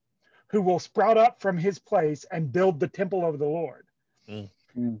branch, who will sprout up from his place and build the temple of the Lord.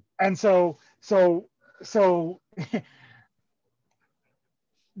 And so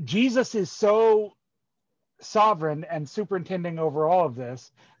Jesus is so sovereign and superintending over all of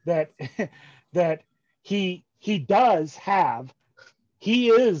this that he is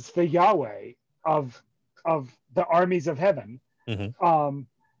the Yahweh of the armies of heaven.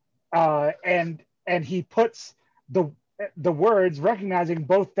 And he puts the words recognizing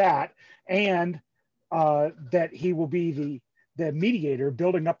both that and that he will be the mediator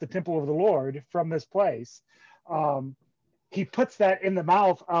building up the temple of the Lord from this place. He puts that in the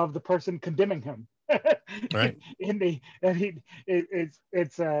mouth of the person condemning him. Right.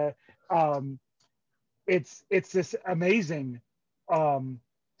 It's this amazing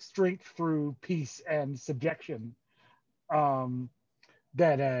strength through peace and subjection that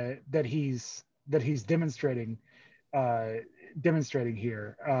he's demonstrating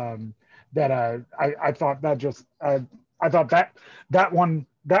here. I thought that just I thought that one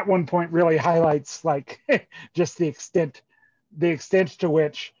point really highlights like just the extent to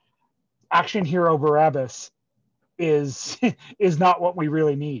which action hero Bar-Abbas is not what we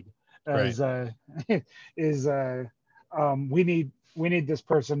really need. We need this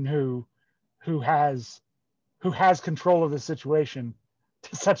person who has control of the situation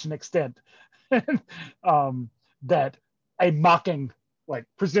to such an extent that a mocking, like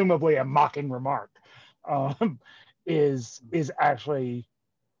presumably a mocking remark, is actually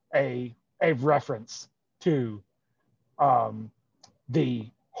a reference to the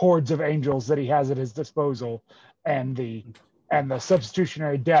hordes of angels that he has at his disposal, and the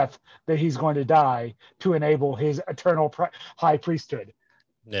substitutionary death that he's going to die to enable his eternal high priesthood.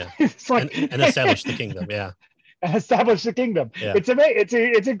 Yeah. It's like and establish the kingdom. Yeah. And establish the kingdom. Yeah. It's amazing.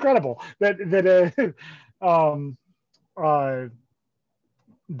 It's incredible that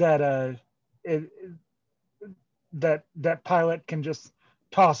that Pilate can just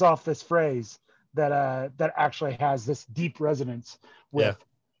toss off this phrase that actually has this deep resonance with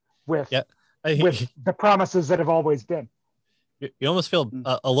the promises that have always been. You almost feel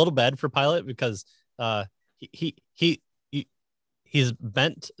a little bad for Pilate because he's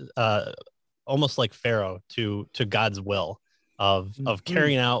bent almost like Pharaoh to God's will of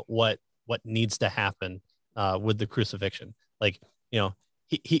carrying out what needs to happen with the crucifixion. Like,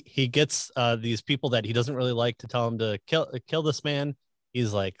 he gets these people that he doesn't really like to tell him to kill this man.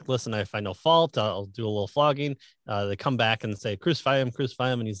 He's like, listen, I find no fault. I'll do a little flogging. They come back and say, crucify him.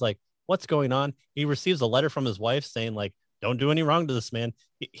 And he's like, what's going on? He receives a letter from his wife saying, like, don't do any wrong to this man.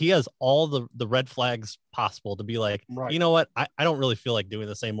 He has all the red flags possible to be like, right. You know what? I don't really feel like doing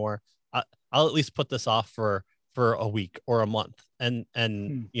this anymore. I'll at least put this off for a week or a month and at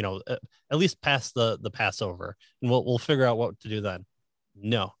least past the Passover, and we'll figure out what to do then.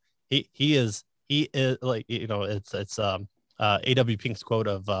 No, he is like, it's A.W. Pink's quote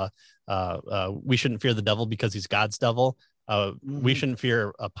of we shouldn't fear the devil because he's God's devil. We shouldn't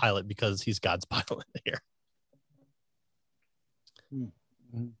fear a Pilate because he's God's Pilate here.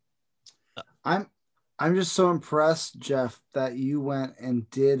 I'm just so impressed, Jeff, that you went and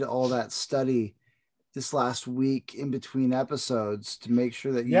did all that study this last week in between episodes to make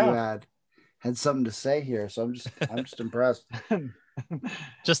sure that you had something to say here. So I'm just impressed.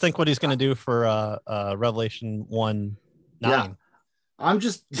 Just think what he's going to do for Revelation 1:9. Yeah. I'm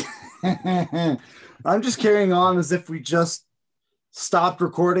just carrying on as if we just stopped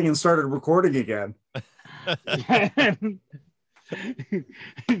recording and started recording again.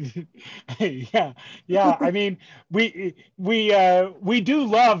 Yeah. I mean, we do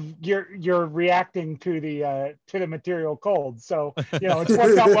love your reacting to the material cold. So it's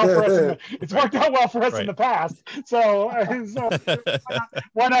worked out well for us. It's worked out well for us in the past. So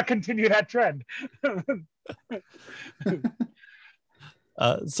why not continue that trend?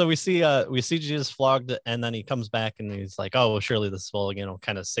 So we see Jesus flogged, and then he comes back and he's like, oh, well, surely this will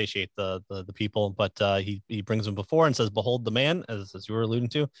kind of satiate the people, but he brings him before and says, behold the man, as you were alluding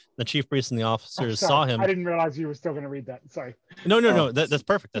to. The chief priests and the officers saw him. I didn't realize you were still going to read that. Sorry. No, that's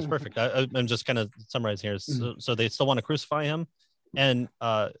perfect. I'm just kind of summarizing here. So they still want to crucify him, and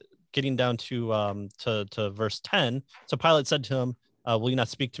getting down to verse 10. So Pilate said to him, will you not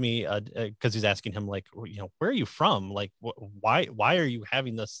speak to me? Because he's asking him, like, where are you from? Like, why are you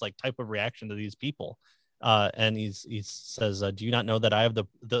having this like type of reaction to these people? And he says, do you not know that I have the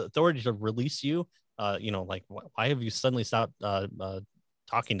authority to release you? Like, why have you suddenly stopped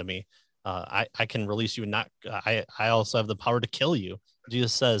talking to me? I can release you, and not I also have the power to kill you.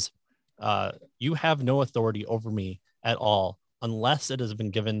 Jesus says, you have no authority over me at all unless it has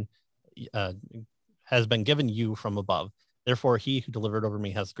been given you from above. Therefore, he who delivered over me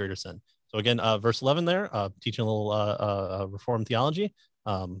has greater sin. So again, verse 11 there, teaching a little Reformed theology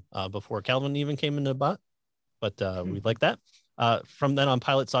before Calvin even came into but we like that. From then on,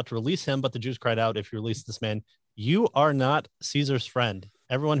 Pilate sought to release him, but the Jews cried out, if you release this man, you are not Caesar's friend.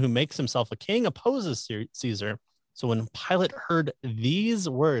 Everyone who makes himself a king opposes Caesar. So when Pilate heard these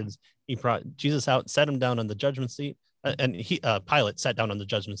words, he brought Jesus out, sat him down on the judgment seat, and Pilate sat down on the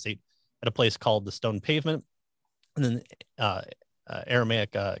judgment seat at a place called the Stone Pavement, and then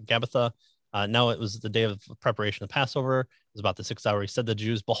Aramaic Gabbatha. Now it was the day of preparation of Passover. It was about the 6th hour. He said to the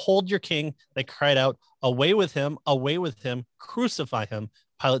Jews, behold your king. They cried out, away with him, crucify him.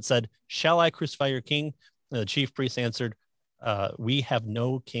 Pilate said, shall I crucify your king? And the chief priests answered, we have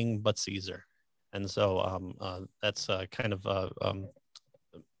no king but Caesar. And so that's kind of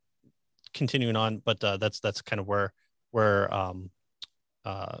continuing on, but that's kind of where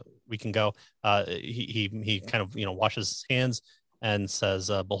we can go. He kind of washes his hands and says,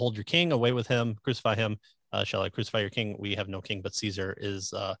 behold your king, away with him, crucify him. Shall I crucify your king? We have no king but Caesar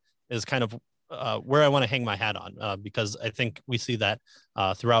is kind of where I want to hang my hat on, because I think we see that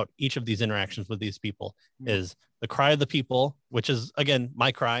throughout each of these interactions with these people is the cry of the people, which is, again,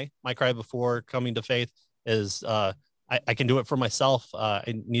 my cry before coming to faith is I can do it for myself.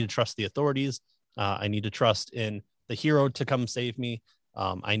 I need to trust the authorities. I need to trust in the hero to come save me.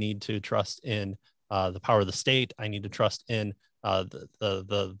 I need to trust in the power of the state. I need to trust in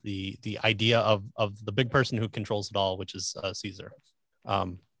the idea of the big person who controls it all, which is Caesar.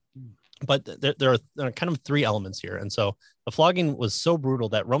 but there are kind of three elements here. And so the flogging was so brutal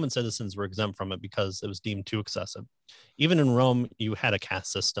that Roman citizens were exempt from it because it was deemed too excessive. Even in Rome, you had a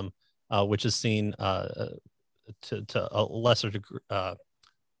caste system, which is seen to a lesser degree.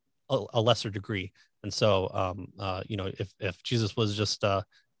 A lesser degree. And so, if Jesus was just a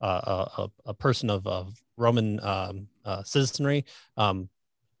person of Roman citizenry,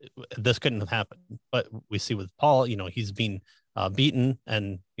 this couldn't have happened. But we see with Paul, he's being beaten,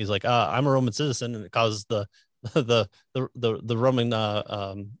 and he's like, "I'm a Roman citizen," and it caused the Roman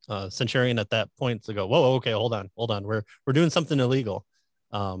centurion at that point to go, "Whoa, okay, hold on, we're doing something illegal."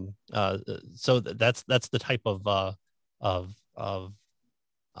 So that's the type of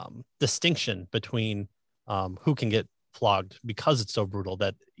distinction between who can get flogged, because it's so brutal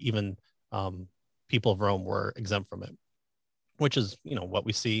that even people of Rome were exempt from it, which is what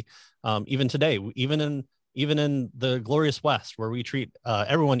we see even today, even in the glorious West, where we treat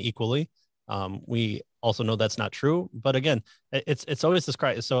everyone equally. We also know that's not true, but again, it's always this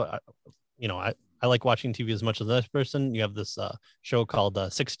cry. So I like watching TV as much as this person. You have this show called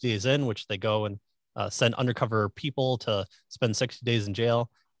 60 Days In, which they go and send undercover people to spend 60 days in jail.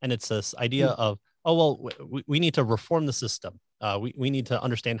 And it's this idea of, oh, well, we need to reform the system. We need to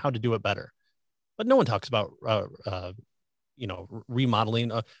understand how to do it better. But no one talks about,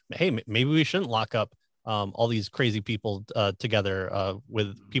 remodeling. Hey, maybe we shouldn't lock up all these crazy people together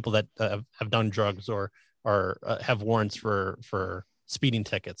with people that have done drugs or have warrants for speeding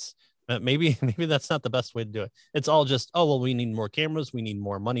tickets. Maybe that's not the best way to do it. It's all just, oh, well, we need more cameras. We need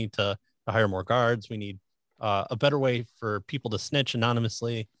more money to hire more guards. We need a better way for people to snitch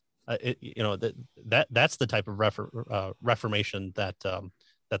anonymously. That's the type of reformation that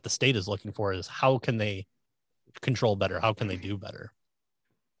the state is looking for, is how can they control better? How can they do better?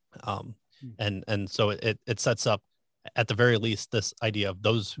 And so it sets up, at the very least, this idea of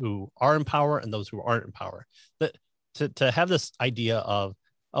those who are in power and those who aren't in power. That to have this idea of,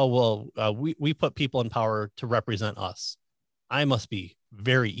 oh, well, we put people in power to represent us. I must be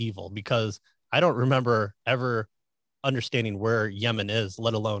very evil, because I don't remember ever understanding where Yemen is,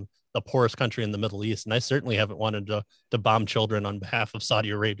 let alone the poorest country in the Middle East. And I certainly haven't wanted to bomb children on behalf of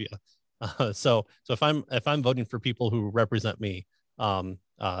Saudi Arabia. So if I'm voting for people who represent me,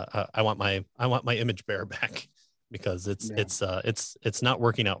 I want my image bearer back, because it's not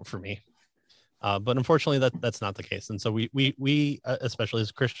working out for me. But unfortunately, that's not the case. And so we especially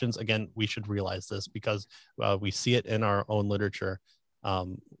as Christians, again, we should realize this, because we see it in our own literature,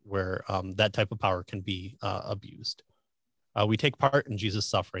 where that type of power can be abused. We take part in Jesus'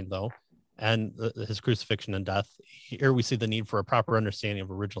 suffering, though, and his crucifixion and death. Here we see the need for a proper understanding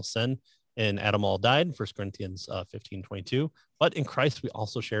of original sin. In Adam all died, 1 Corinthians 15:22. But in Christ, we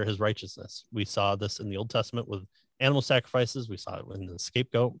also share his righteousness. We saw this in the Old Testament with animal sacrifices. We saw it in the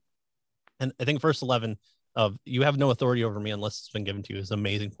scapegoat. And I think verse 11 of "you have no authority over me unless it's been given to you" is an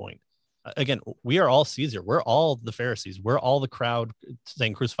amazing point. Again, we are all Caesar. We're all the Pharisees. We're all the crowd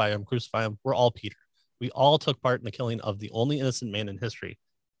saying, "Crucify him, crucify him." We're all Peter. We all took part in the killing of the only innocent man in history.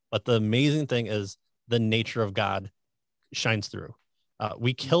 But the amazing thing is the nature of God shines through.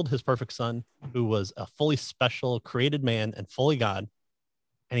 We killed his perfect son, who was a fully special created man and fully God,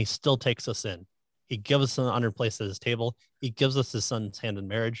 and he still takes us in. He gives us an honored place at his table. He gives us his son's hand in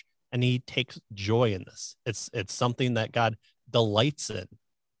marriage, and he takes joy in this. It's something that God delights in.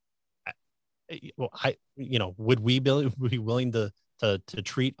 Would we be willing to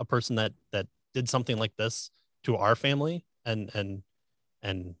treat a person that did something like this to our family and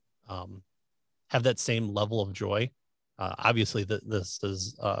have that same level of joy? Obviously, this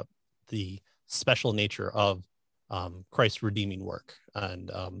is the special nature of Christ's redeeming work, and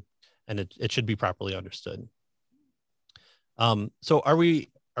it should be properly understood. So are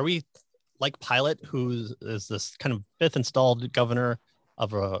we like Pilate, who is this kind of fifth installed governor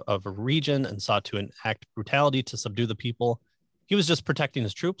of a region and sought to enact brutality to subdue the people? He was just protecting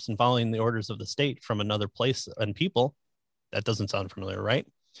his troops and following the orders of the state from another place and people. That doesn't sound familiar, right?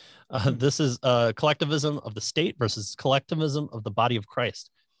 This is collectivism of the state versus collectivism of the body of Christ.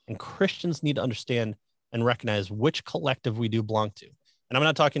 And Christians need to understand and recognize which collective we do belong to. And I'm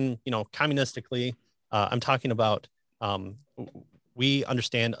not talking, communistically. I'm talking about we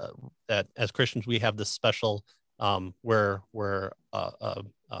understand that as Christians, we have this special where we're a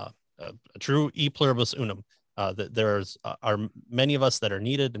true e pluribus unum. That there's are many of us that are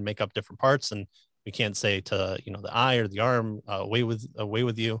needed and make up different parts, and we can't say to the eye or the arm, away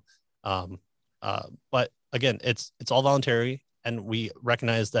with you. But again, it's all voluntary, and we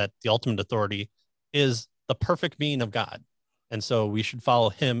recognize that the ultimate authority is the perfect being of God, and so we should follow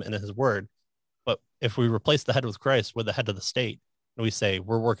him and his word. But if we replace the head with Christ, we're the head of the state, and we say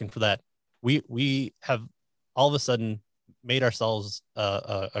we're working for that we have all of a sudden made ourselves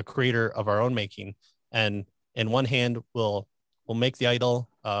a creator of our own making, and in one hand we'll make the idol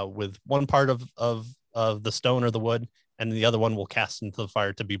with one part of the stone or the wood, and the other one we'll cast into the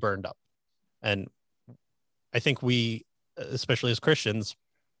fire to be burned up. And I think we, especially as Christians,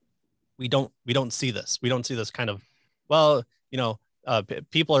 we don't see this. We don't see this kind of, well,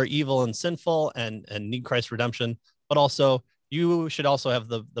 people are evil and sinful and need Christ's redemption, but also you should also have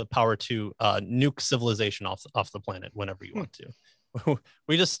the power to nuke civilization off the planet whenever you want to.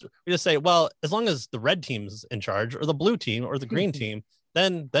 we just say, well, as long as the red team's in charge, or the blue team, or the green team,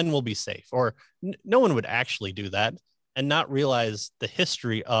 then we'll be safe. Or no one would actually do that and not realize the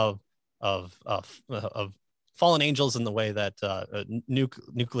history of fallen angels in the way that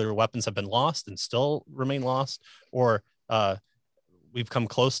nuclear weapons have been lost and still remain lost, or we've come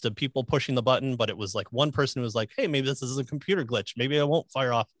close to people pushing the button, but it was like one person who was like, hey, maybe this is a computer glitch. Maybe I won't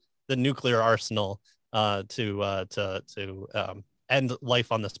fire off the nuclear arsenal to end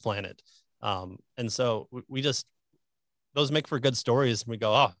life on this planet. And so we just, those make for good stories. And we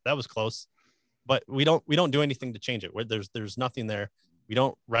go, oh, that was close, but we don't do anything to change it. There's nothing there. We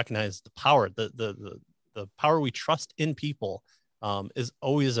don't recognize the power, the power we trust in people is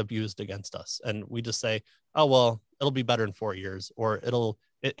always abused against us. And we just say, oh, well, it'll be better in 4 years, or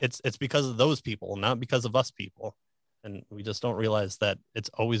it's because of those people, not because of us people. And we just don't realize that it's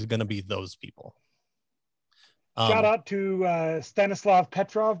always going to be those people. Shout out to Stanislav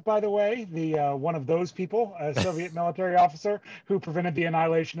Petrov, by the way, the one of those people, a Soviet military officer who prevented the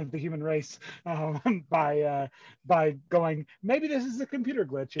annihilation of the human race by going, maybe this is a computer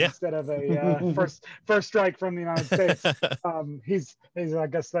glitch instead of a first strike from the United States. He's I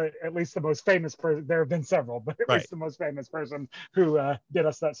guess at least the most famous person. There have been several, but at least the most famous person who did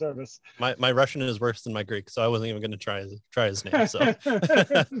us that service. My Russian is worse than my Greek, so I wasn't even going to try his name. So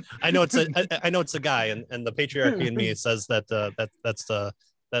I know it's a guy, and the patriarchy in me says that's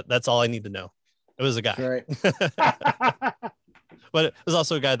all I need to know. It was a guy, right? But it was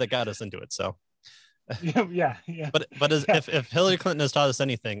also a guy that got us into it. So yeah. But if Hillary Clinton has taught us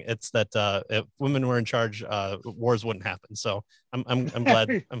anything, it's that if women were in charge, wars wouldn't happen. So I'm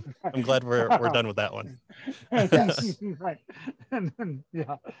glad I'm glad we're done with that one. Yes. Right.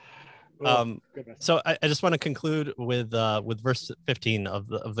 Yeah. So I just want to conclude with verse 15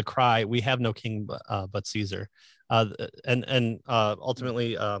 of the cry, "We have no king but Caesar," and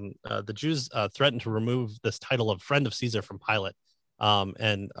ultimately the Jews threatened to remove this title of friend of Caesar from Pilate,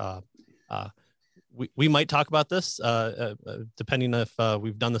 and we might talk about this depending if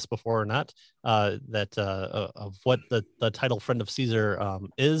we've done this before or not. That of what the title friend of Caesar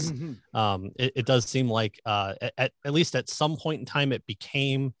is. It does seem like at least at some point in time it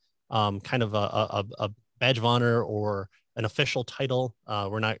became kind of a badge of honor or an official title.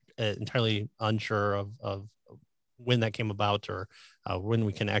 We're not entirely unsure of when that came about or when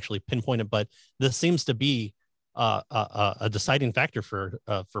we can actually pinpoint it, but this seems to be a deciding factor for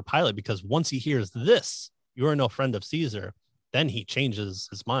Pilate, because once he hears this, "You are no friend of Caesar," then he changes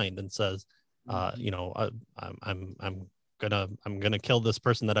his mind and says, I'm gonna kill this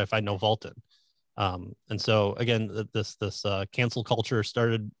person that I find no fault in. And so again, this cancel culture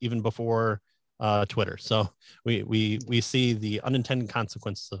started even before Twitter. So we see the unintended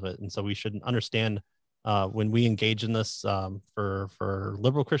consequences of it, and so we should understand when we engage in this for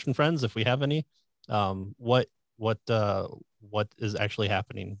liberal Christian friends, if we have any, what is actually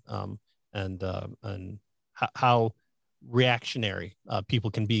happening, and how reactionary people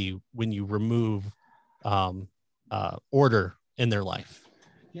can be when you remove order in their life.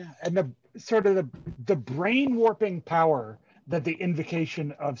 Yeah, and the sort of the brain warping power that the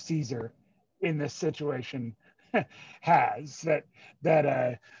invocation of Caesar in this situation has, that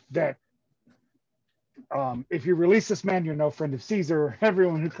if you release this man, you're no friend of Caesar.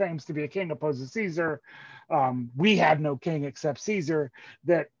 Everyone who claims to be a king opposes Caesar. We have no king except Caesar.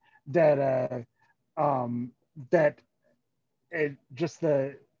 Just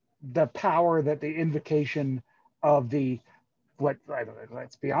the power that the invocation of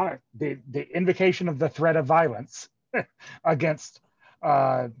let's be honest, the invocation of the threat of violence against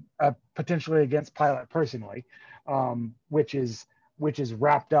potentially against Pilate personally, which is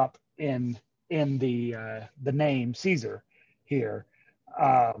wrapped up in the name Caesar here.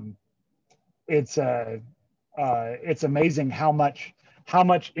 It's amazing how much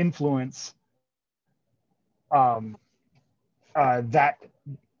influence that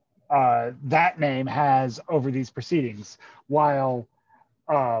name has over these proceedings, while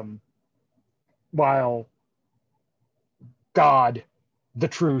God, the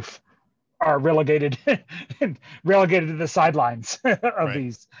truth, are relegated relegated to the sidelines of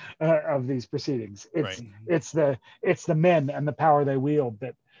Right. these proceedings. Right. It's the men and the power they wield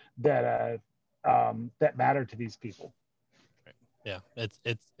that matter to these people. Right. Yeah,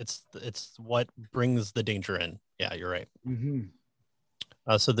 it's what brings the danger in. Yeah, you're right. Mm-hmm.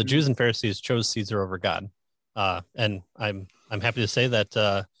 So the Jews and Pharisees chose Caesar over God, and I'm happy to say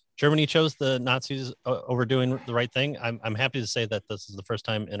that Germany chose the Nazis over doing the right thing. I'm happy to say that this is the first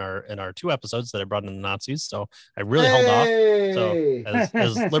time in our 2 episodes that I brought in the Nazis. So I really held off. So Hey!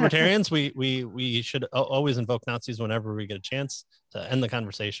 as libertarians, we should always invoke Nazis whenever we get a chance to end the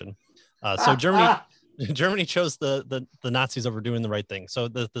conversation. So Germany chose the Nazis over doing the right thing. So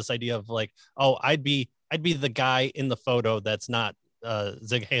this idea of like, oh, I'd be the guy in the photo that's not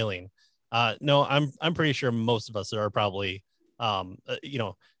Zig Haling. No, I'm pretty sure most of us are probably you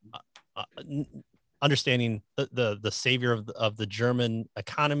know understanding the savior of the German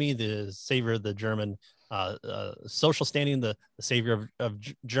economy, the savior of the German social standing, the savior of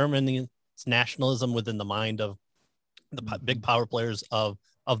Germany's nationalism within the mind of the big power players of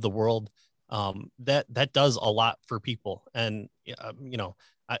the world. That does a lot for people, and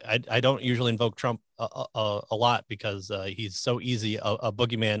I don't usually invoke Trump a lot because he's so easy a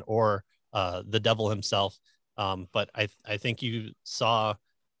boogeyman or the devil himself. But I think you saw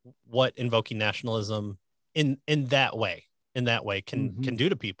what invoking nationalism in that way can do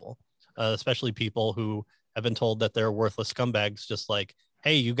to people, especially people who have been told that they're worthless scumbags. Just like,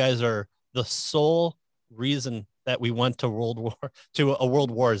 hey, you guys are the sole reason that we went to a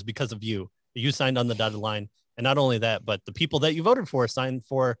world war is because of you. You signed on the dotted line. And not only that, but the people that you voted for signed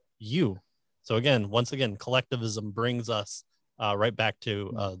for you. So again, once again, collectivism brings us right back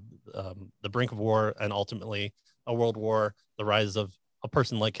to the brink of war and ultimately a world war, the rise of a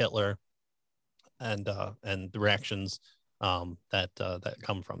person like Hitler, and the reactions that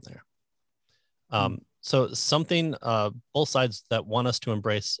come from there. So something both sides that want us to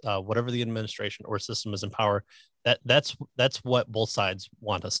embrace whatever the administration or system is in power, that's what both sides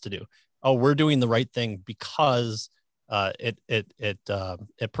want us to do. Oh, we're doing the right thing because it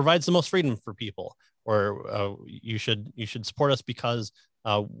provides the most freedom for people, or you should support us because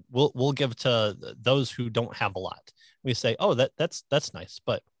we'll give to those who don't have a lot. We say, oh, that's nice,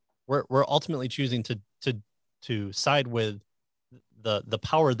 but we're ultimately choosing to side with the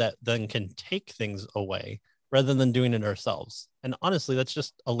power that then can take things away rather than doing it ourselves. And honestly, that's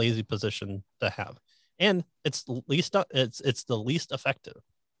just a lazy position to have, and it's the least effective.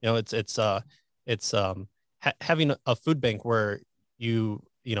 It's having a food bank where you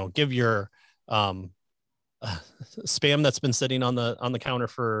give your spam that's been sitting on the counter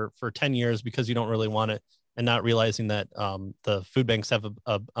for 10 years because you don't really want it, and not realizing that the food banks have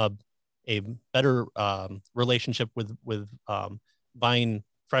a better relationship with buying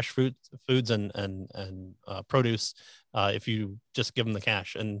fresh foods and produce if you just give them the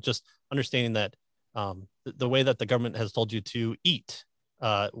cash, and just understanding that the way that the government has told you to eat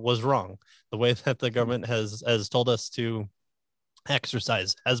was wrong. The way that the government has told us to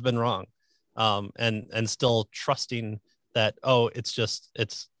exercise has been wrong. And still trusting that, oh, it's just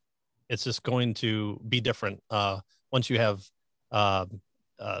going to be different once you have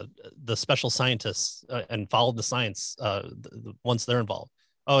the special scientists and follow the science once they're involved.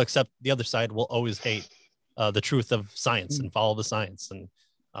 Oh, except the other side will always hate the truth of science and follow the science, and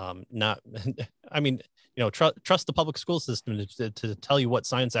not I mean, trust the public school system to tell you what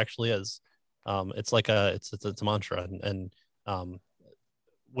science actually is. It's like it's a mantra, and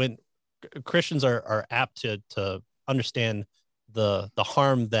when Christians are apt to understand the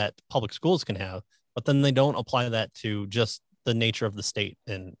harm that public schools can have, but then they don't apply that to just the nature of the state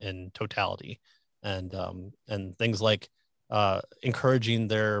in totality, and things like encouraging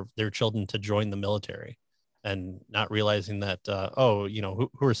their children to join the military, and not realizing that who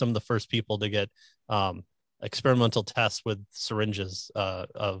are some of the first people to get experimental tests with syringes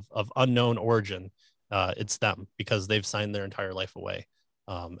of unknown origin. It's them, because they've signed their entire life away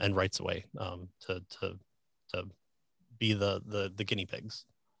and rights away to be the guinea pigs.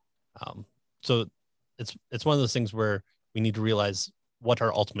 So it's one of those things where we need to realize what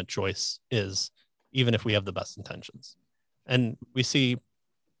our ultimate choice is, even if we have the best intentions. And we see,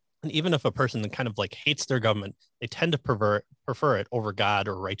 and even if a person kind of like hates their government, they tend to prefer it over God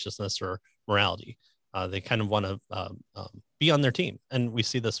or righteousness or morality. They kind of want to be on their team. And we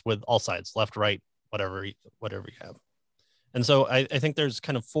see this with all sides, left, right, whatever you have. And so I think there's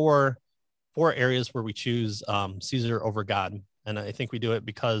kind of four areas where we choose Caesar over God. And I think we do it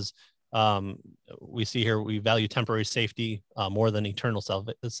because we see here we value temporary safety more than eternal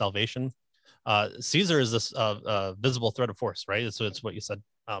salvation. Caesar is this visible threat of force, right? So it's what you said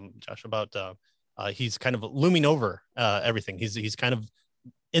Josh, about he's kind of looming over everything. He's kind of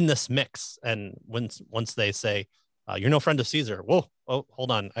in this mix, and once they say you're no friend of Caesar, whoa, oh,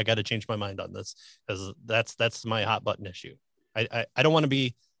 hold on, I got to change my mind on this, because that's my hot button issue. I don't want to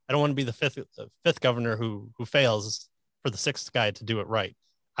be the fifth governor who fails for the sixth guy to do it right.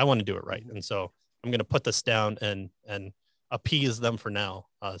 I want to do it right, and so I'm going to put this down and appease them for now,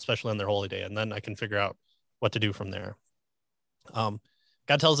 especially on their holy day, and then I can figure out what to do from there.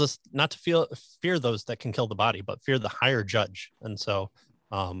 God tells us not to fear those that can kill the body, but fear the higher judge. And so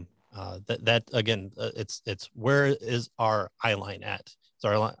that again, it's where is our eye line at? Is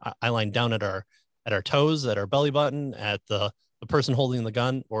our eye line down at our toes, at our belly button, at the person holding the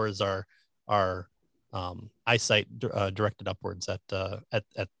gun, or is our eyesight directed upwards at the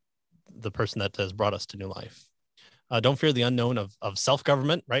person that has brought us to new life? Don't fear the unknown of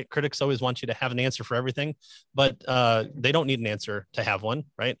self-government, right? Critics always want you to have an answer for everything, but they don't need an answer to have one,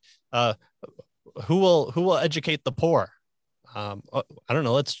 right? Who will educate the poor? I don't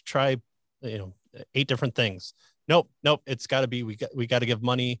know. Let's try, 8 different things. Nope. It's got to be we got to give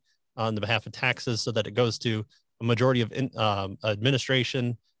money on the behalf of taxes so that it goes to a majority of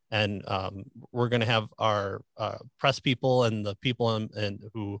administration, and we're going to have our press people and the people and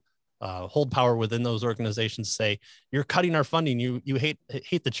who hold power within those organizations say, you're cutting our funding, you hate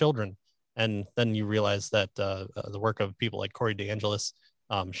the children. And then you realize that the work of people like Corey DeAngelis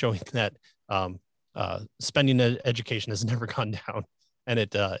showing that spending in education has never gone down, and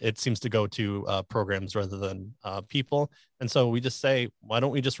it seems to go to programs rather than people. And so we just say, why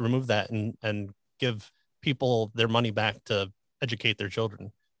don't we just remove that and give people their money back to educate their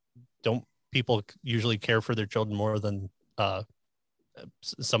children? Don't people usually care for their children more than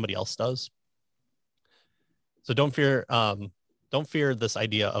somebody else does? So don't fear this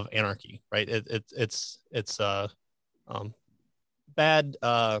idea of anarchy, right? It's bad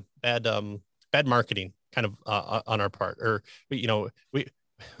marketing kind of on our part, or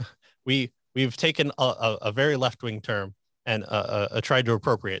we've taken a very left-wing term and tried to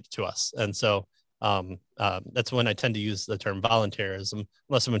appropriate it to us, and so that's when I tend to use the term voluntarism,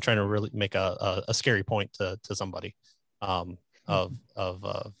 unless I'm trying to really make a scary point to somebody. Of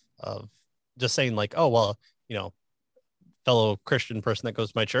just saying like, oh, well, fellow Christian person that goes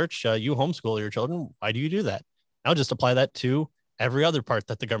to my church, you homeschool your children. Why do you do that? I'll just apply that to every other part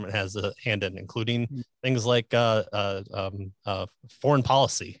that the government has a hand in, including things like foreign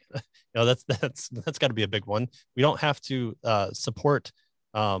policy. That's got to be a big one. We don't have to support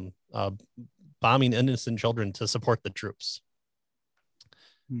bombing innocent children to support the troops.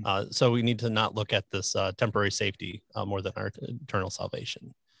 So we need to not look at this temporary safety more than our eternal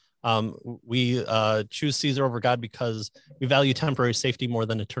salvation. We choose Caesar over God because we value temporary safety more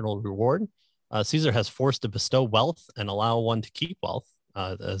than eternal reward. Caesar has forced to bestow wealth and allow one to keep wealth,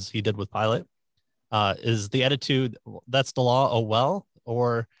 as he did with Pilate. Is the attitude, that's the law, oh well,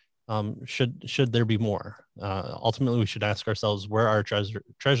 or should there be more? Ultimately, we should ask ourselves where our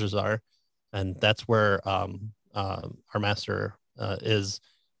treasures are, and that's where our master is.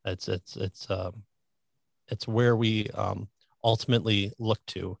 It's where we ultimately look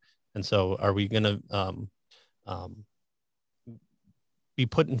to. And so are we going to be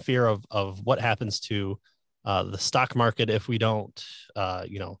put in fear of what happens to the stock market if we don't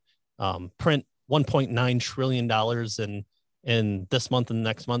print $1.9 trillion in this month and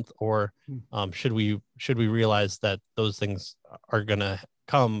next month, or should we realize that those things are going to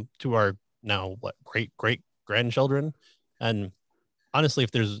come to our now great grandchildren? And honestly,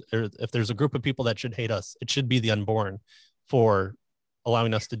 if there's a group of people that should hate us, it should be the unborn for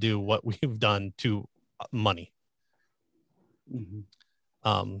allowing us to do what we've done to money.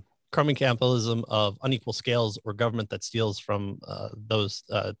 Crumbing capitalism of unequal scales, or government that steals from those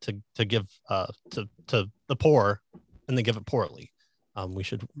to give to the poor, and they give it poorly. We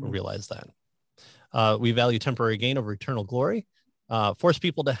should realize that. We value temporary gain over eternal glory. Force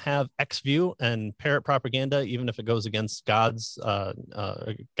people to have X view and parrot propaganda, even if it goes against God's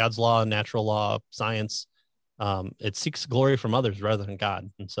law, natural law, science. It seeks glory from others rather than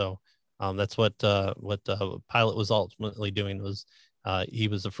God, and so that's what Pilate was ultimately doing. Was he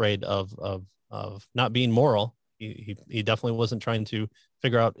was afraid of not being moral. He definitely wasn't trying to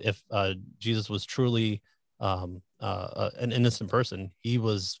figure out if Jesus was truly an innocent person. He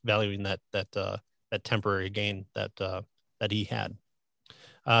was valuing that temporary gain that he had.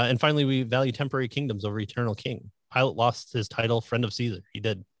 And finally, we value temporary kingdoms over eternal king. Pilate lost his title, friend of Caesar. He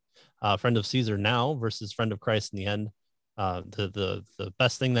did. Friend of Caesar now versus friend of Christ in the end. The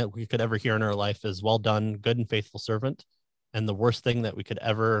best thing that we could ever hear in our life is, well done, good and faithful servant. And the worst thing that we could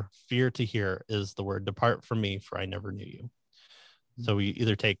ever fear to hear is the word, depart from me, for I never knew you. So we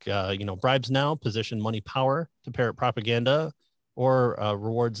either take, bribes now, position, money, power to parrot propaganda, or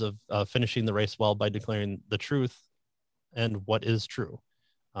rewards of finishing the race well by declaring the truth and what is true.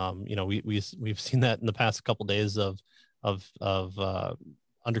 We've seen that in the past couple days of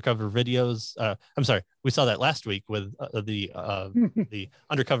undercover videos. I'm sorry, we saw that last week with the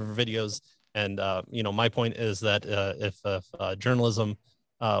undercover videos. And my point is that if journalism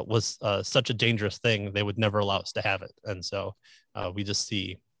was such a dangerous thing, they would never allow us to have it. And so we just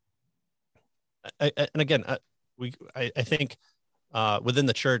see. I think within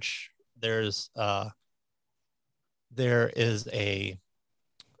the church there is a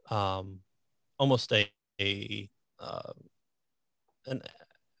almost what am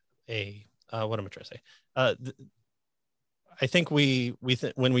I trying to say? I think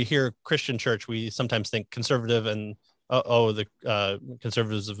when we hear Christian church, we sometimes think conservative, and the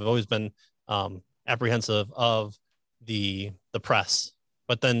conservatives have always been apprehensive of the press,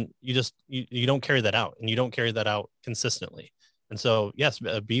 but then you don't carry that out, and you don't carry that out consistently. And so, yes,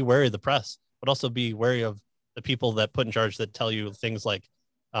 be wary of the press, but also be wary of the people that put in charge that tell you things like,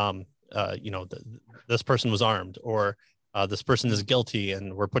 this person was armed, or this person is guilty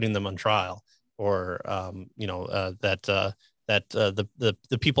and we're putting them on trial, or that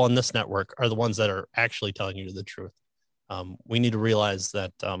the people on this network are the ones that are actually telling you the truth. We need to realize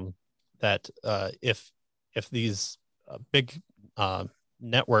that if these big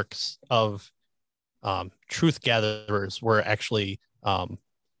networks of truth gatherers were actually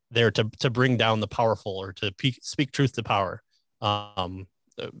there to bring down the powerful, or to speak truth to power,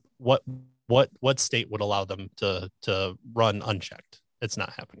 what state would allow them to run unchecked? It's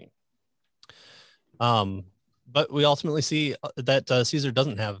not happening. But we ultimately see that Caesar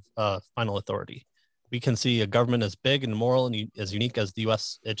doesn't have final authority. We can see a government as big and moral and as unique as the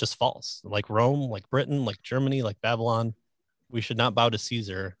U.S. It just falls. Like Rome, like Britain, like Germany, like Babylon. We should not bow to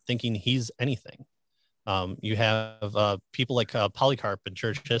Caesar thinking he's anything. You have people like Polycarp in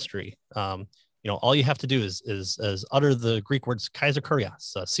church history. All you have to do is utter the Greek words Kaiser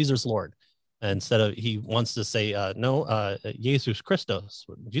Kurios, Caesar's Lord. Instead of, he wants to say no, Jesus Christos,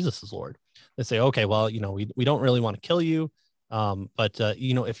 Jesus is Lord. They say, okay, well, we don't really want to kill you, but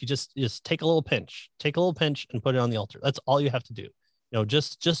if you just take a little pinch and put it on the altar. That's all you have to do.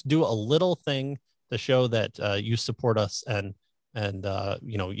 Just do a little thing to show that you support us, and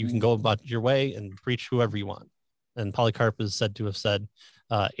you can go about your way and preach whoever you want. And Polycarp is said to have said,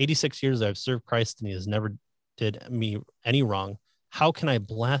 86 years I've served Christ, and he has never did me any wrong. How can I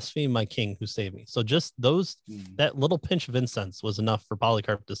blaspheme my king who saved me? So just that little pinch of incense was enough for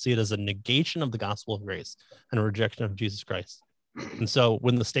Polycarp to see it as a negation of the gospel of grace and a rejection of Jesus Christ. And so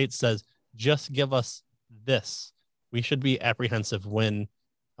when the state says, just give us this, we should be apprehensive when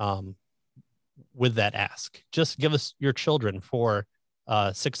with that ask. Just give us your children for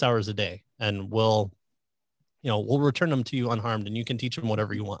 6 hours a day, and we'll return them to you unharmed, and you can teach them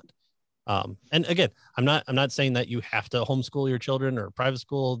whatever you want. And again, I'm not saying that you have to homeschool your children, or private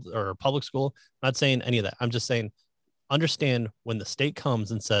school or public school. I'm not saying any of that. I'm just saying, understand when the state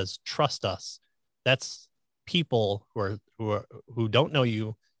comes and says, trust us, that's people who don't know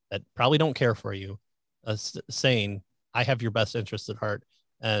you, that probably don't care for you, saying, I have your best interests at heart.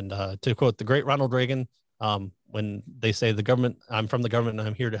 And to quote the great Ronald Reagan, when they say I'm from the government and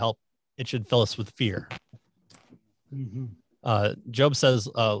I'm here to help, it should fill us with fear. Mm-hmm. Job says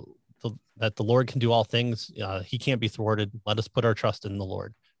that the Lord can do all things. He can't be thwarted. Let us put our trust in the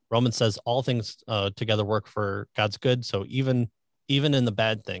Lord. Romans says all things together work for God's good. So even in the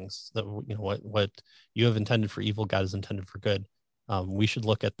bad things, that what you have intended for evil, God has intended for good. We should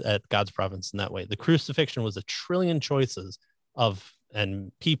look at God's providence in that way. The crucifixion was a trillion choices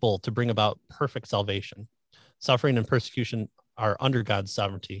and people to bring about perfect salvation. Suffering and persecution are under God's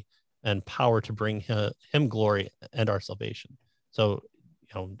sovereignty and power to bring him glory and our salvation. So,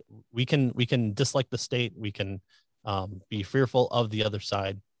 we can dislike the state, we can be fearful of the other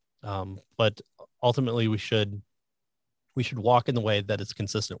side, but ultimately we should walk in the way that is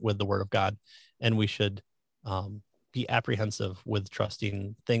consistent with the Word of God, and we should be apprehensive with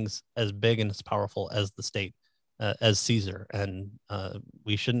trusting things as big and as powerful as the state, as Caesar, and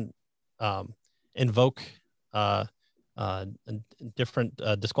we shouldn't invoke different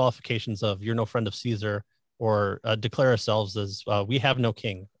disqualifications of "you're no friend of Caesar," or declare ourselves as we have no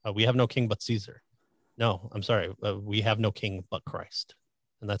king. We have no king but Caesar. No, I'm sorry. We have no king but Christ.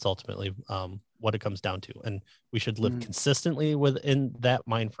 And that's ultimately what it comes down to. And we should live consistently within that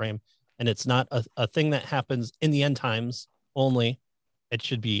mind frame. And it's not a thing that happens in the end times only. It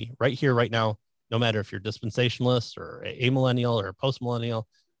should be right here, right now, no matter if you're dispensationalist or amillennial or post-millennial.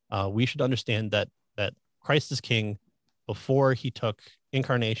 We should understand that Christ is king. before he took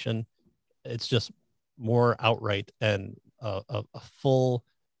incarnation. It's just more outright and a full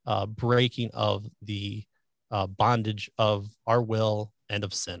breaking of the bondage of our will and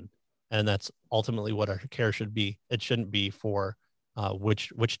of sin. And that's ultimately what our care should be. It shouldn't be for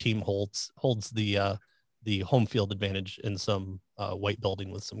which team holds the home field advantage in some white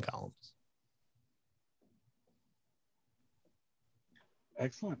building with some columns.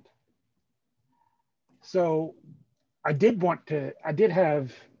 Excellent. So I did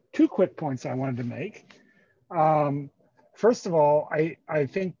have 2 quick points I wanted to make. First of all, I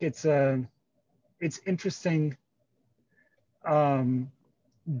think it's interesting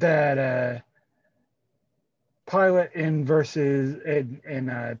that Pilate in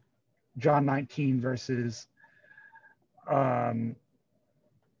John 19 verses 4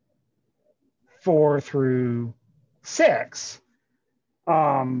 through 6,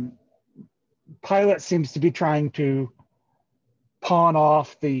 Pilate seems to be trying to pawn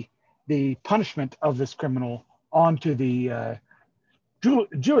off the punishment of this criminal onto the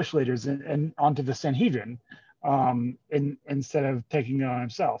Jewish leaders and onto the Sanhedrin, instead of taking it on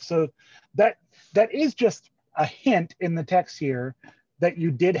himself. So that is just a hint in the text here that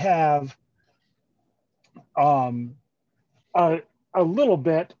you did have a little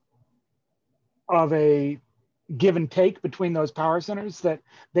bit of a give and take between those power centers, that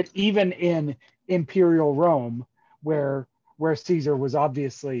even in imperial Rome, where Caesar was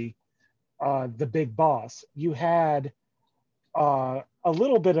obviously the big boss, you had a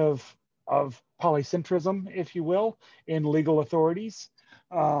little bit of polycentrism, if you will, in legal authorities,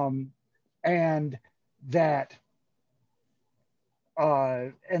 and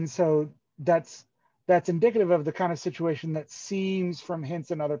so that's indicative of the kind of situation that seems, from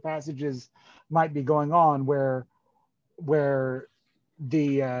hints in other passages, might be going on, where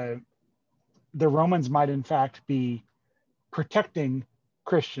the Romans might in fact be protecting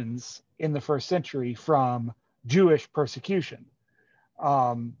Christians in the first century from Jewish persecution.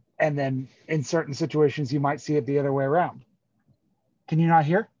 And then in certain situations, you might see it the other way around. Can you not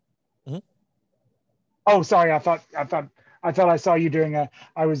hear? Mm-hmm. Oh, sorry. I thought I saw you doing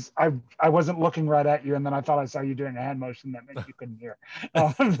I wasn't looking right at you, and then I thought I saw you doing a hand motion that meant you couldn't hear.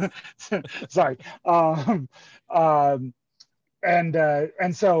 Sorry.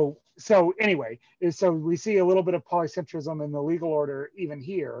 And so anyway, so we see a little bit of polycentrism in the legal order even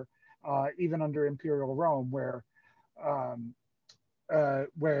here, even under imperial Rome, where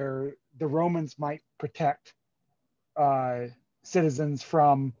the Romans might protect citizens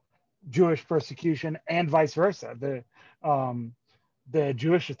from Jewish persecution, and vice versa. The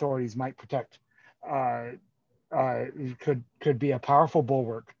Jewish authorities might protect, could be a powerful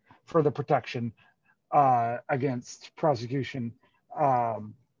bulwark for the protection against prosecution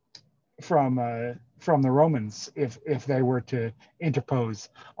from the Romans if they were to interpose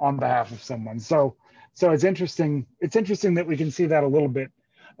on behalf of someone. So it's interesting. It's interesting that we can see that a little bit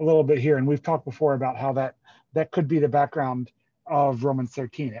here, and we've talked before about how that could be the background of Romans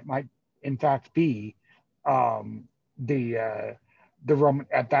 13. It might in fact be the Roman,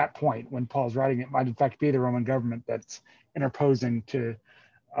 at that point when Paul's writing, it might in fact be the Roman government that's interposing to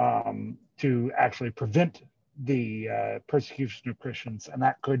actually prevent the persecution of Christians, and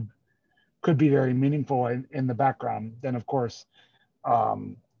that could be very meaningful in the background. Then, of course,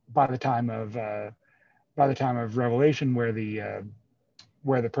 by the time of Revelation, where the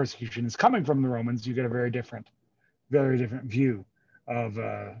persecution is coming from the Romans, you get a very different view of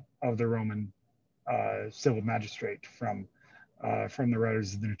the Roman civil magistrate from the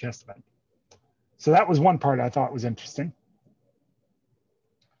writers of the New Testament. So that was one part I thought was interesting.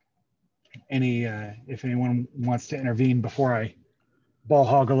 If anyone wants to intervene before I ball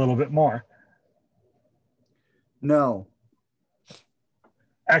hog a little bit more. No.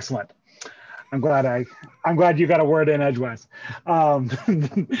 Excellent. I'm glad you got a word in edgewise.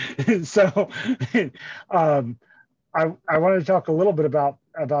 So I wanted to talk a little bit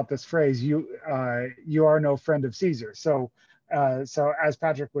about this phrase. You are no friend of Caesar. So as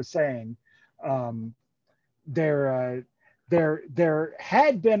Patrick was saying, there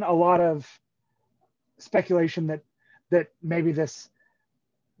had been a lot of speculation that maybe this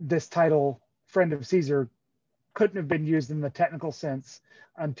title, friend of Caesar, couldn't have been used in the technical sense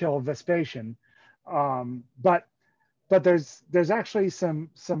until Vespasian, but there's actually some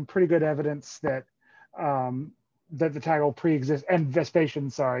pretty good evidence that the title pre-exists, and Vespasian,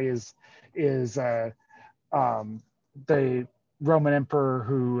 sorry, is the Roman emperor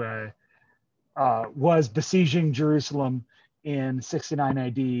who was besieging Jerusalem in 69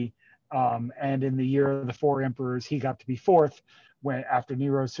 AD, and in the year of the four emperors, he got to be fourth after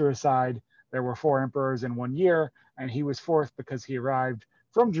Nero's suicide. There were 4 emperors in 1 year, and he was 4th because he arrived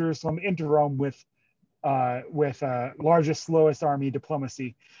from Jerusalem into Rome with largest, slowest army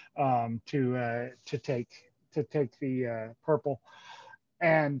diplomacy to take the purple,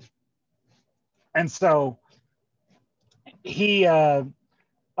 and so he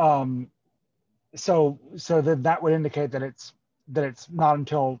so that would indicate that it's not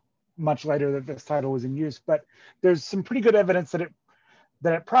until much later that this title was in use. But there's some pretty good evidence that it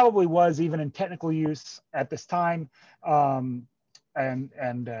probably was even in technical use at this time,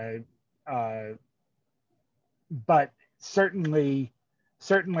 but certainly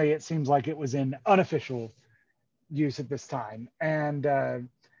it seems like it was in unofficial use at this time, and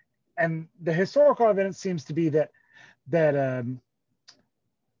the historical evidence seems to be that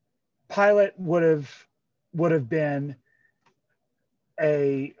Pilate would have been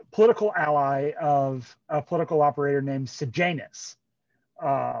a political ally of a political operator named Sejanus,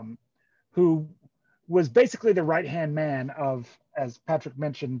 who was basically the right-hand man of, as Patrick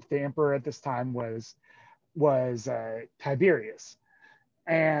mentioned, the emperor at this time was Tiberius,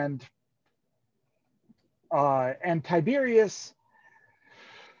 and Tiberius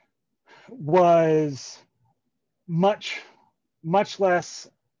was much less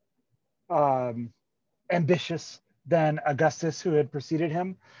ambitious than Augustus, who had preceded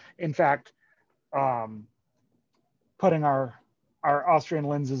him. In fact, putting our Austrian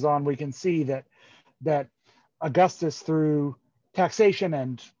lenses on, we can see that Augustus, through taxation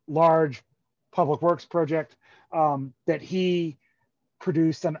and large public works project, that he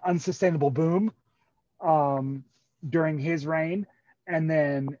produced an unsustainable boom during his reign, and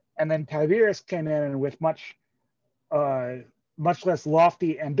then Tiberius came in, and with much less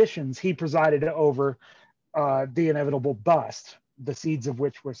lofty ambitions, he presided over the inevitable bust, the seeds of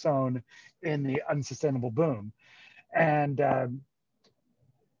which were sown in the unsustainable boom, and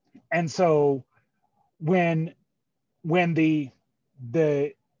so when the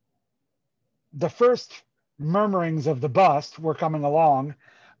first murmurings of the bust were coming along,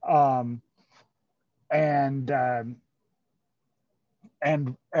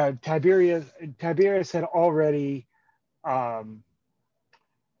 Tiberius had already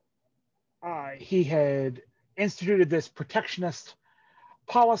he had instituted this protectionist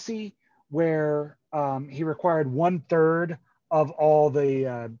policy where he required 1/3 of all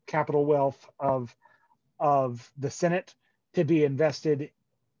the capital wealth of the Senate to be invested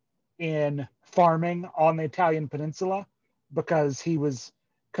in farming on the Italian peninsula, because he was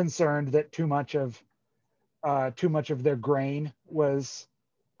concerned that too much of their grain was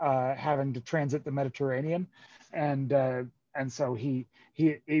having to transit the Mediterranean, and so he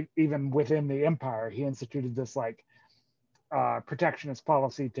even within the empire, he instituted this like protectionist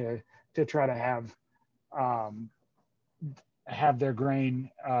policy to try to have their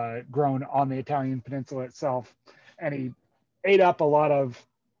grain grown on the Italian peninsula itself, and he ate up a lot of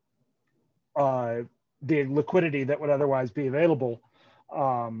the liquidity that would otherwise be available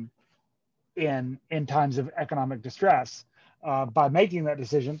in times of economic distress by making that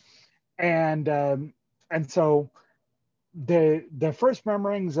decision, and so the first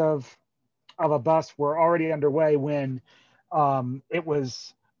murmurings of a bust were already underway when it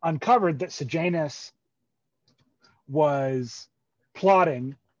was uncovered that Sejanus was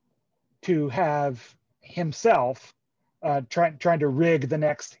plotting to have himself trying to rig the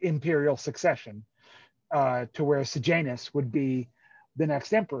next imperial succession to where Sejanus would be the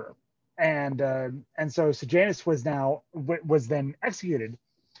next emperor, and so Sejanus was then executed,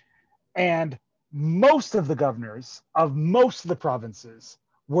 and most of the governors of most of the provinces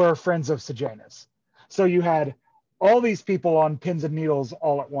were friends of Sejanus. So you had all these people on pins and needles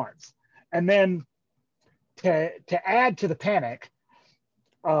all at once, and then to add to the panic,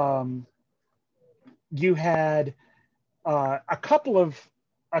 you had a couple of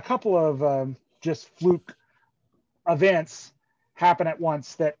just fluke events happen at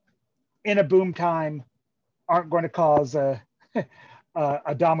once that, in a boom time, aren't going to cause a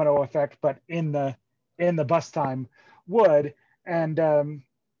domino effect, but in the bust time would, and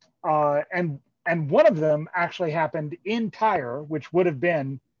one of them actually happened in Tyre, which would have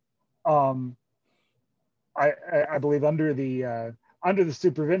been, I believe, under the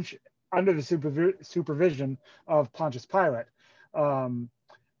supervision of Pontius Pilate.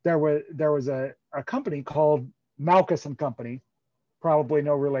 There was a company called Malchus and Company, probably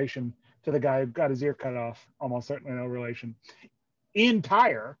no relation to the guy who got his ear cut off, almost certainly no relation, in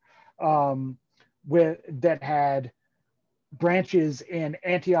Tyre, that had branches in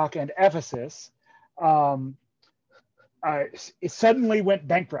Antioch and Ephesus, it suddenly went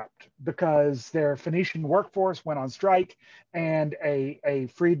bankrupt because their Phoenician workforce went on strike, and a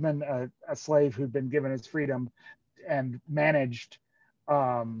freedman, a slave who'd been given his freedom and managed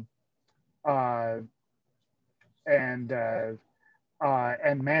um, uh, and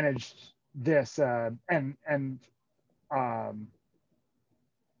managed this um,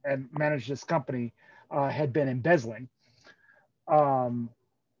 and managed this company, had been embezzling, um,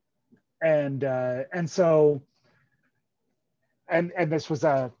 and so this was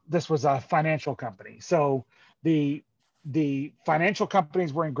a financial company. So the financial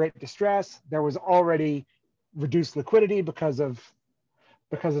companies were in great distress. There was already reduced liquidity because of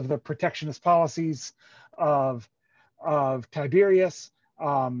the protectionist policies of Tiberius,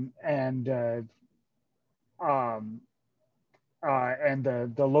 and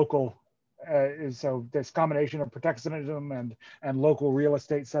the local. So this combination of protectionism and local real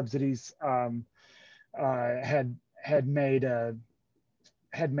estate subsidies had made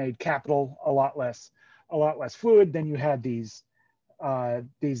capital a lot less fluid. Then you had these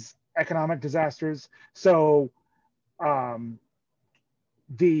economic disasters. So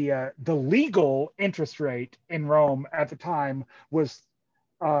the legal interest rate in Rome at the time was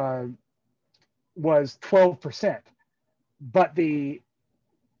 12%, but the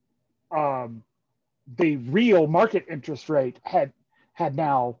real market interest rate had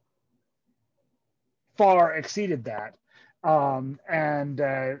now far exceeded that, and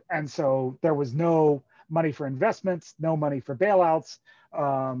so there was no money for investments, no money for bailouts,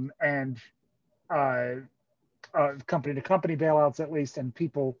 and company to company bailouts at least, and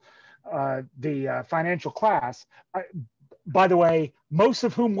people, the financial class, by the way, most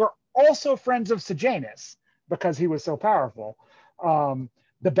of whom were also friends of Sejanus because he was so powerful.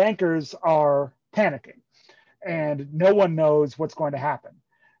 The bankers are panicking, and no one knows what's going to happen.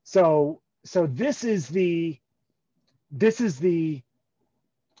 So this is the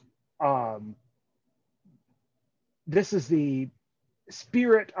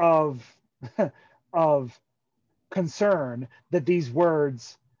spirit of of concern that these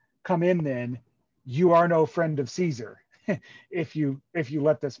words come in. Then, you are no friend of Caesar if you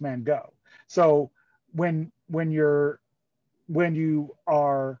let this man go. So when you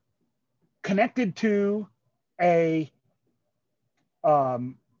are connected to a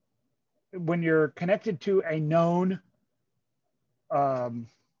known,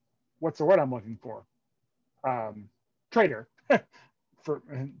 what's the word I'm looking for? Traitor.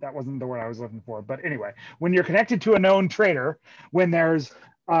 That wasn't the word I was looking for, but anyway, when you're connected to a known traitor, when there's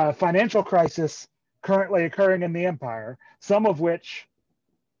a financial crisis currently occurring in the empire, some of which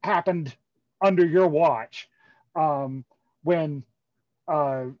happened under your watch, when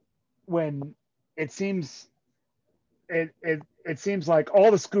it seems like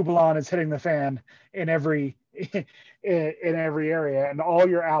all the scubalon is hitting the fan in every area, and all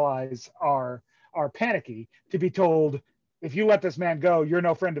your allies are panicky, to be told, if you let this man go, you're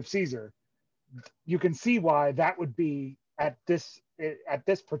no friend of Caesar. You can see why that would be, at this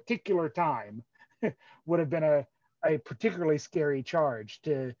particular time, would have been a particularly scary charge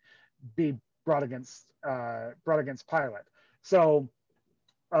to be brought against Pilate. So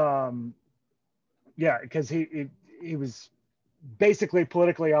because he was basically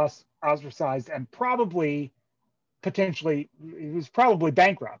politically ostracized, and potentially he was probably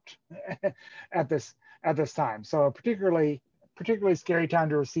bankrupt at this time. So a particularly scary time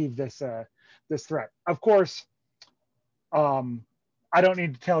to receive this threat. Of course, I don't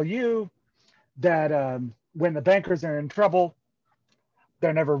need to tell you that when the bankers are in trouble,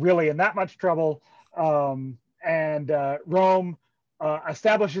 they're never really in that much trouble. And Rome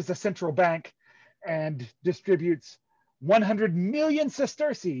establishes a central bank and distributes 100 million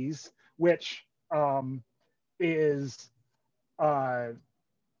sesterces, which is I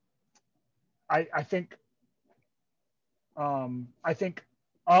think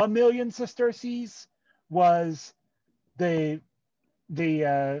a million sesterces was the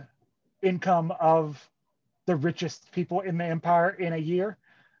income of the richest people in the empire in a year.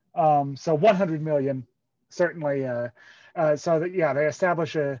 So 100 million, certainly. So that, yeah, they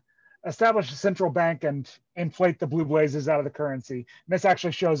establish a central bank and inflate the blue blazes out of the currency. And this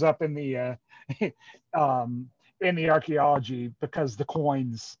actually shows up in the archaeology, because the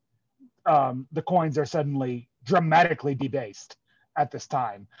coins are suddenly dramatically debased at this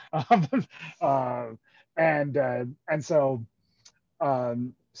time.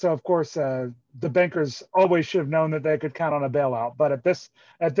 So of course, the bankers always should have known that they could count on a bailout. But at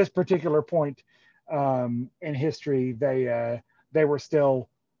this particular point in history, they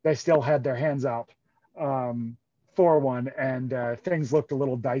still had their hands out for one, and things looked a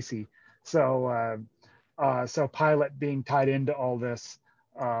little dicey. So So Pilate being tied into all this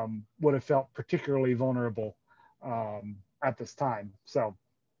would have felt particularly vulnerable at this time. So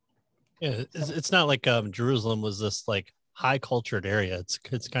yeah, it's not like Jerusalem was this like high cultured area.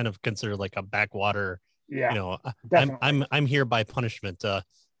 It's kind of considered like a backwater. yeah, You know, definitely. I'm here by punishment.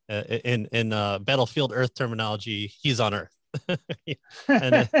 In Battlefield Earth terminology, he's on Earth,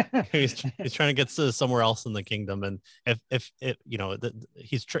 and he's trying to get to somewhere else in the kingdom. And if you know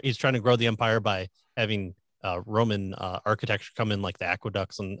he's trying to grow the empire by having Roman architecture come in, like the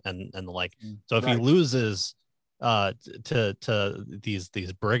aqueducts and the like. So if he Right. loses to these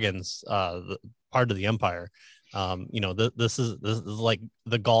brigands, part of the empire, you know, this is like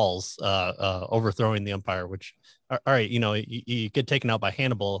the Gauls overthrowing the empire. Which, all right, you know, you get taken out by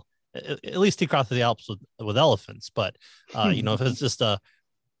Hannibal. At least he crossed the Alps with elephants. But you know, if it's just a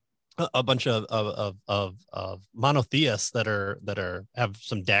bunch of monotheists that are have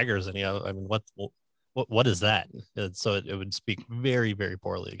some daggers, and you know, I mean, what is that? And so it would speak very, very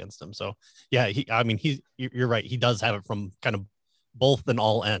poorly against him. So yeah, I mean, you're right. He does have it from kind of both and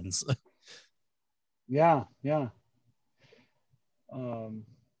all ends. Yeah, yeah. Um,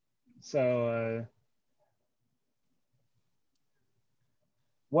 so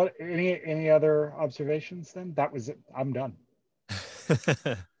what? Any other observations? Then that was it. I'm done.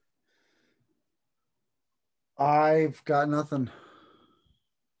 I've got nothing.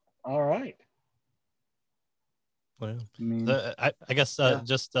 All right. Well, I mean, I guess yeah.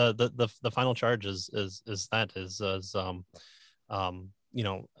 just the final charge is you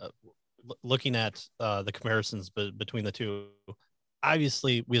know, looking at the comparisons between the two.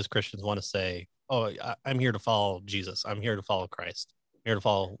 Obviously, we as Christians want to say, "Oh, I'm here to follow Jesus. I'm here to follow Christ. I'm here to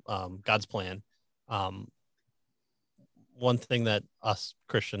follow God's plan." Um, One thing that us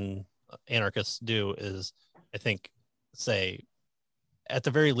Christian anarchists do is, I think, say, at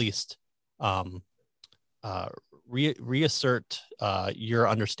the very least, um, reassert your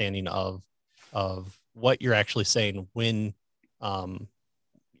understanding of what you're actually saying when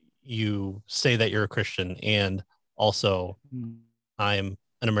you say that you're a Christian, and also I'm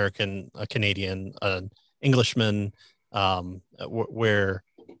an American, a Canadian, an Englishman,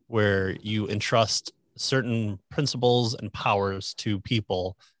 where you entrust certain principles and powers to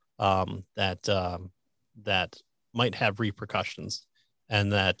people that might have repercussions,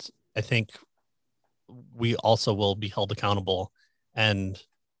 and that I think we also will be held accountable, and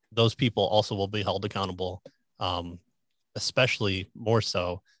those people also will be held accountable, especially more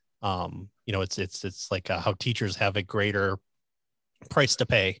so. You know, it's like how teachers have a greater price to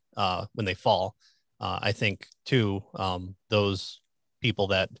pay when they fall. I think too, those people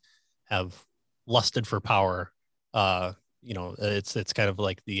that have lusted for power, you know, it's kind of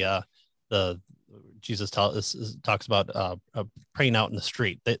like the Jesus talks about praying out in the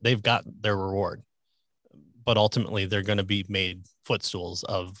street. They've got their reward, but ultimately they're going to be made footstools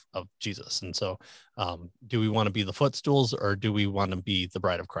of Jesus. And so, do we want to be the footstools, or do we want to be the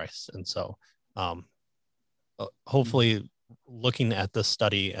bride of Christ? And so, hopefully, looking at this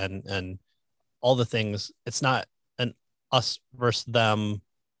study and all the things, it's not an us versus them,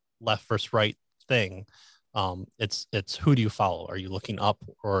 left versus right thing. It's who do you follow? Are you looking up,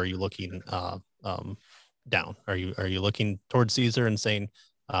 or are you looking down? Are you looking towards Caesar and saying,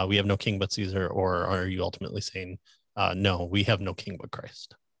 we have no king but Caesar, or are you ultimately saying, no, we have no king but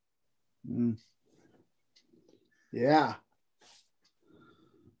Christ? Yeah.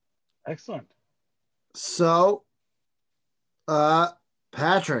 Excellent. So,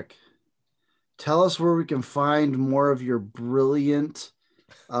 Patrick, tell us where we can find more of your brilliant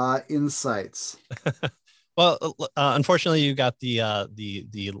insights. Well, unfortunately, you got the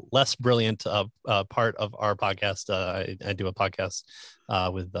less brilliant part of our podcast. I do a podcast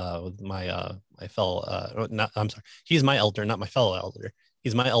with my my fellow. I'm sorry, he's my elder, not my fellow elder.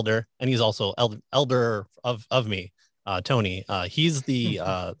 He's my elder, and he's also elder of me, Tony. He's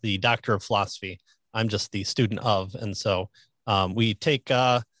the doctor of philosophy. I'm just the student of, and so we take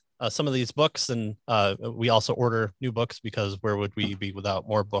some of these books, and we also order new books, because where would we be without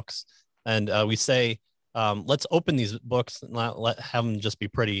more books? And we say, let's open these books and let have them just be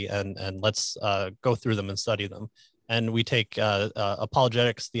pretty, and let's go through them and study them. And we take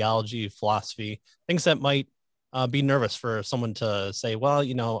apologetics, theology, philosophy, things that might be nervous for someone to say, well,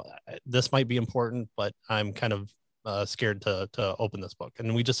 you know, this might be important, but I'm kind of scared to open this book.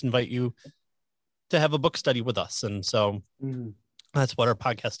 And we just invite you to have a book study with us. And so that's what our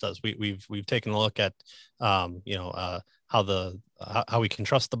podcast does. We've taken a look at, you know, how we can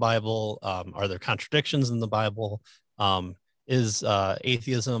trust the Bible. Are there contradictions in the Bible? Is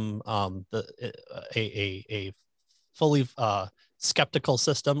atheism a fully skeptical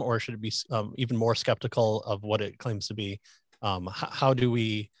system, or should it be even more skeptical of what it claims to be? How do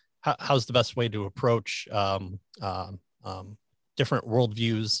we? How's the best way to approach different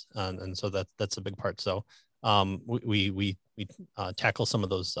worldviews? And so that's a big part. So we tackle some of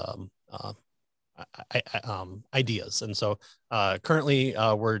those ideas. And so currently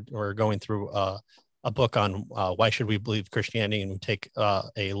we're going through a book on why should we believe Christianity, and we take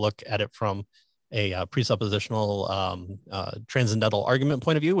a look at it from a presuppositional transcendental argument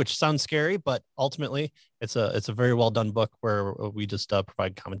point of view, which sounds scary, but ultimately it's a very well done book where we just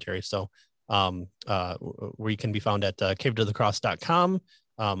provide commentary. So we can be found at cavetothecross.com.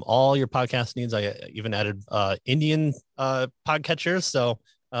 All your podcast needs. I even added Indian podcatchers, so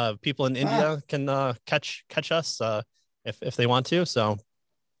people in India can catch us if they want to. So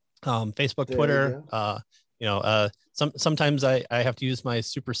Facebook, There Twitter, sometimes I have to use my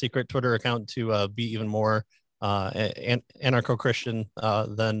super secret Twitter account to be even more anarcho-Christian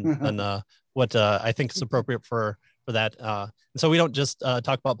than what I think is appropriate for that. And so we don't just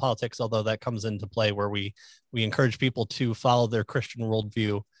talk about politics, although that comes into play, where we encourage people to follow their Christian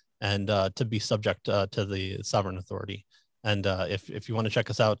worldview and to be subject to the sovereign authority. And if you want to check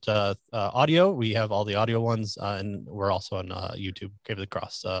us out audio, we have all the audio ones, and we're also on YouTube, Cave of the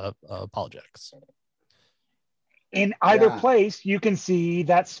Cross Apologetics. In either place, you can see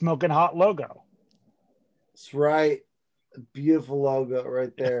that smoking hot logo. That's right. A beautiful logo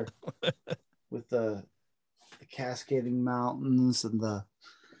right there with the cascading mountains and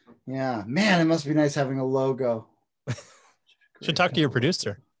man, it must be nice having a logo. Should talk to your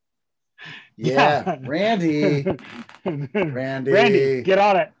producer. Yeah. Randy, get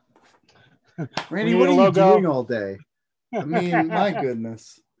on it. Randy, what are you doing all day? I mean, my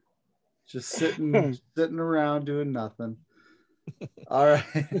goodness, just sitting around doing nothing. All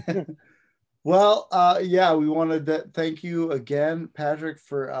right. Well, we wanted to thank you again, Patrick,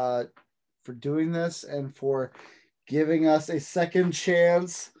 for doing this and for giving us a second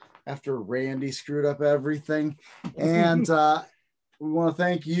chance after Randy screwed up everything. And we want to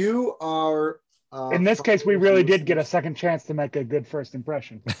thank you, our in this case, we really did get a second chance to make a good first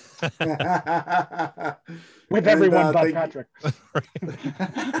impression with everyone but Patrick.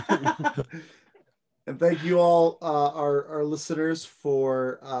 And thank you all, our listeners,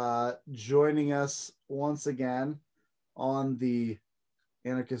 for joining us once again on the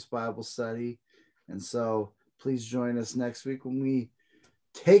Anarchist Bible Study. And so please join us next week when we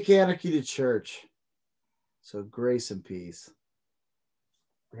take anarchy to church. So grace and peace.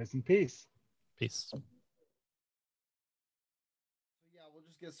 Grace and peace. Peace. Yeah, we'll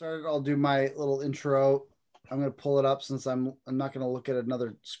just get started. I'll do my little intro. I'm going to pull it up since I'm not going to look at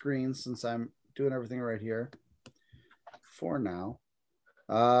another screen since I'm doing everything right here for now.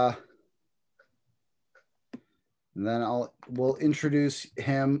 And then we'll introduce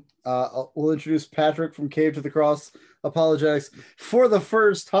him. We'll introduce Patrick from Cave to the Cross Apologetics for the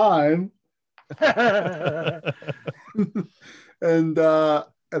first time.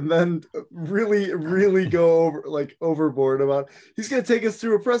 And then really go overboard about he's going to take us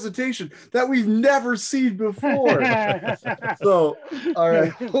through a presentation that we've never seen before. So, all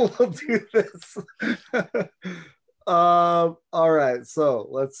right, we'll do this. All right, so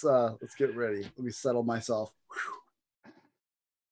let's get ready. Let me settle myself. Whew.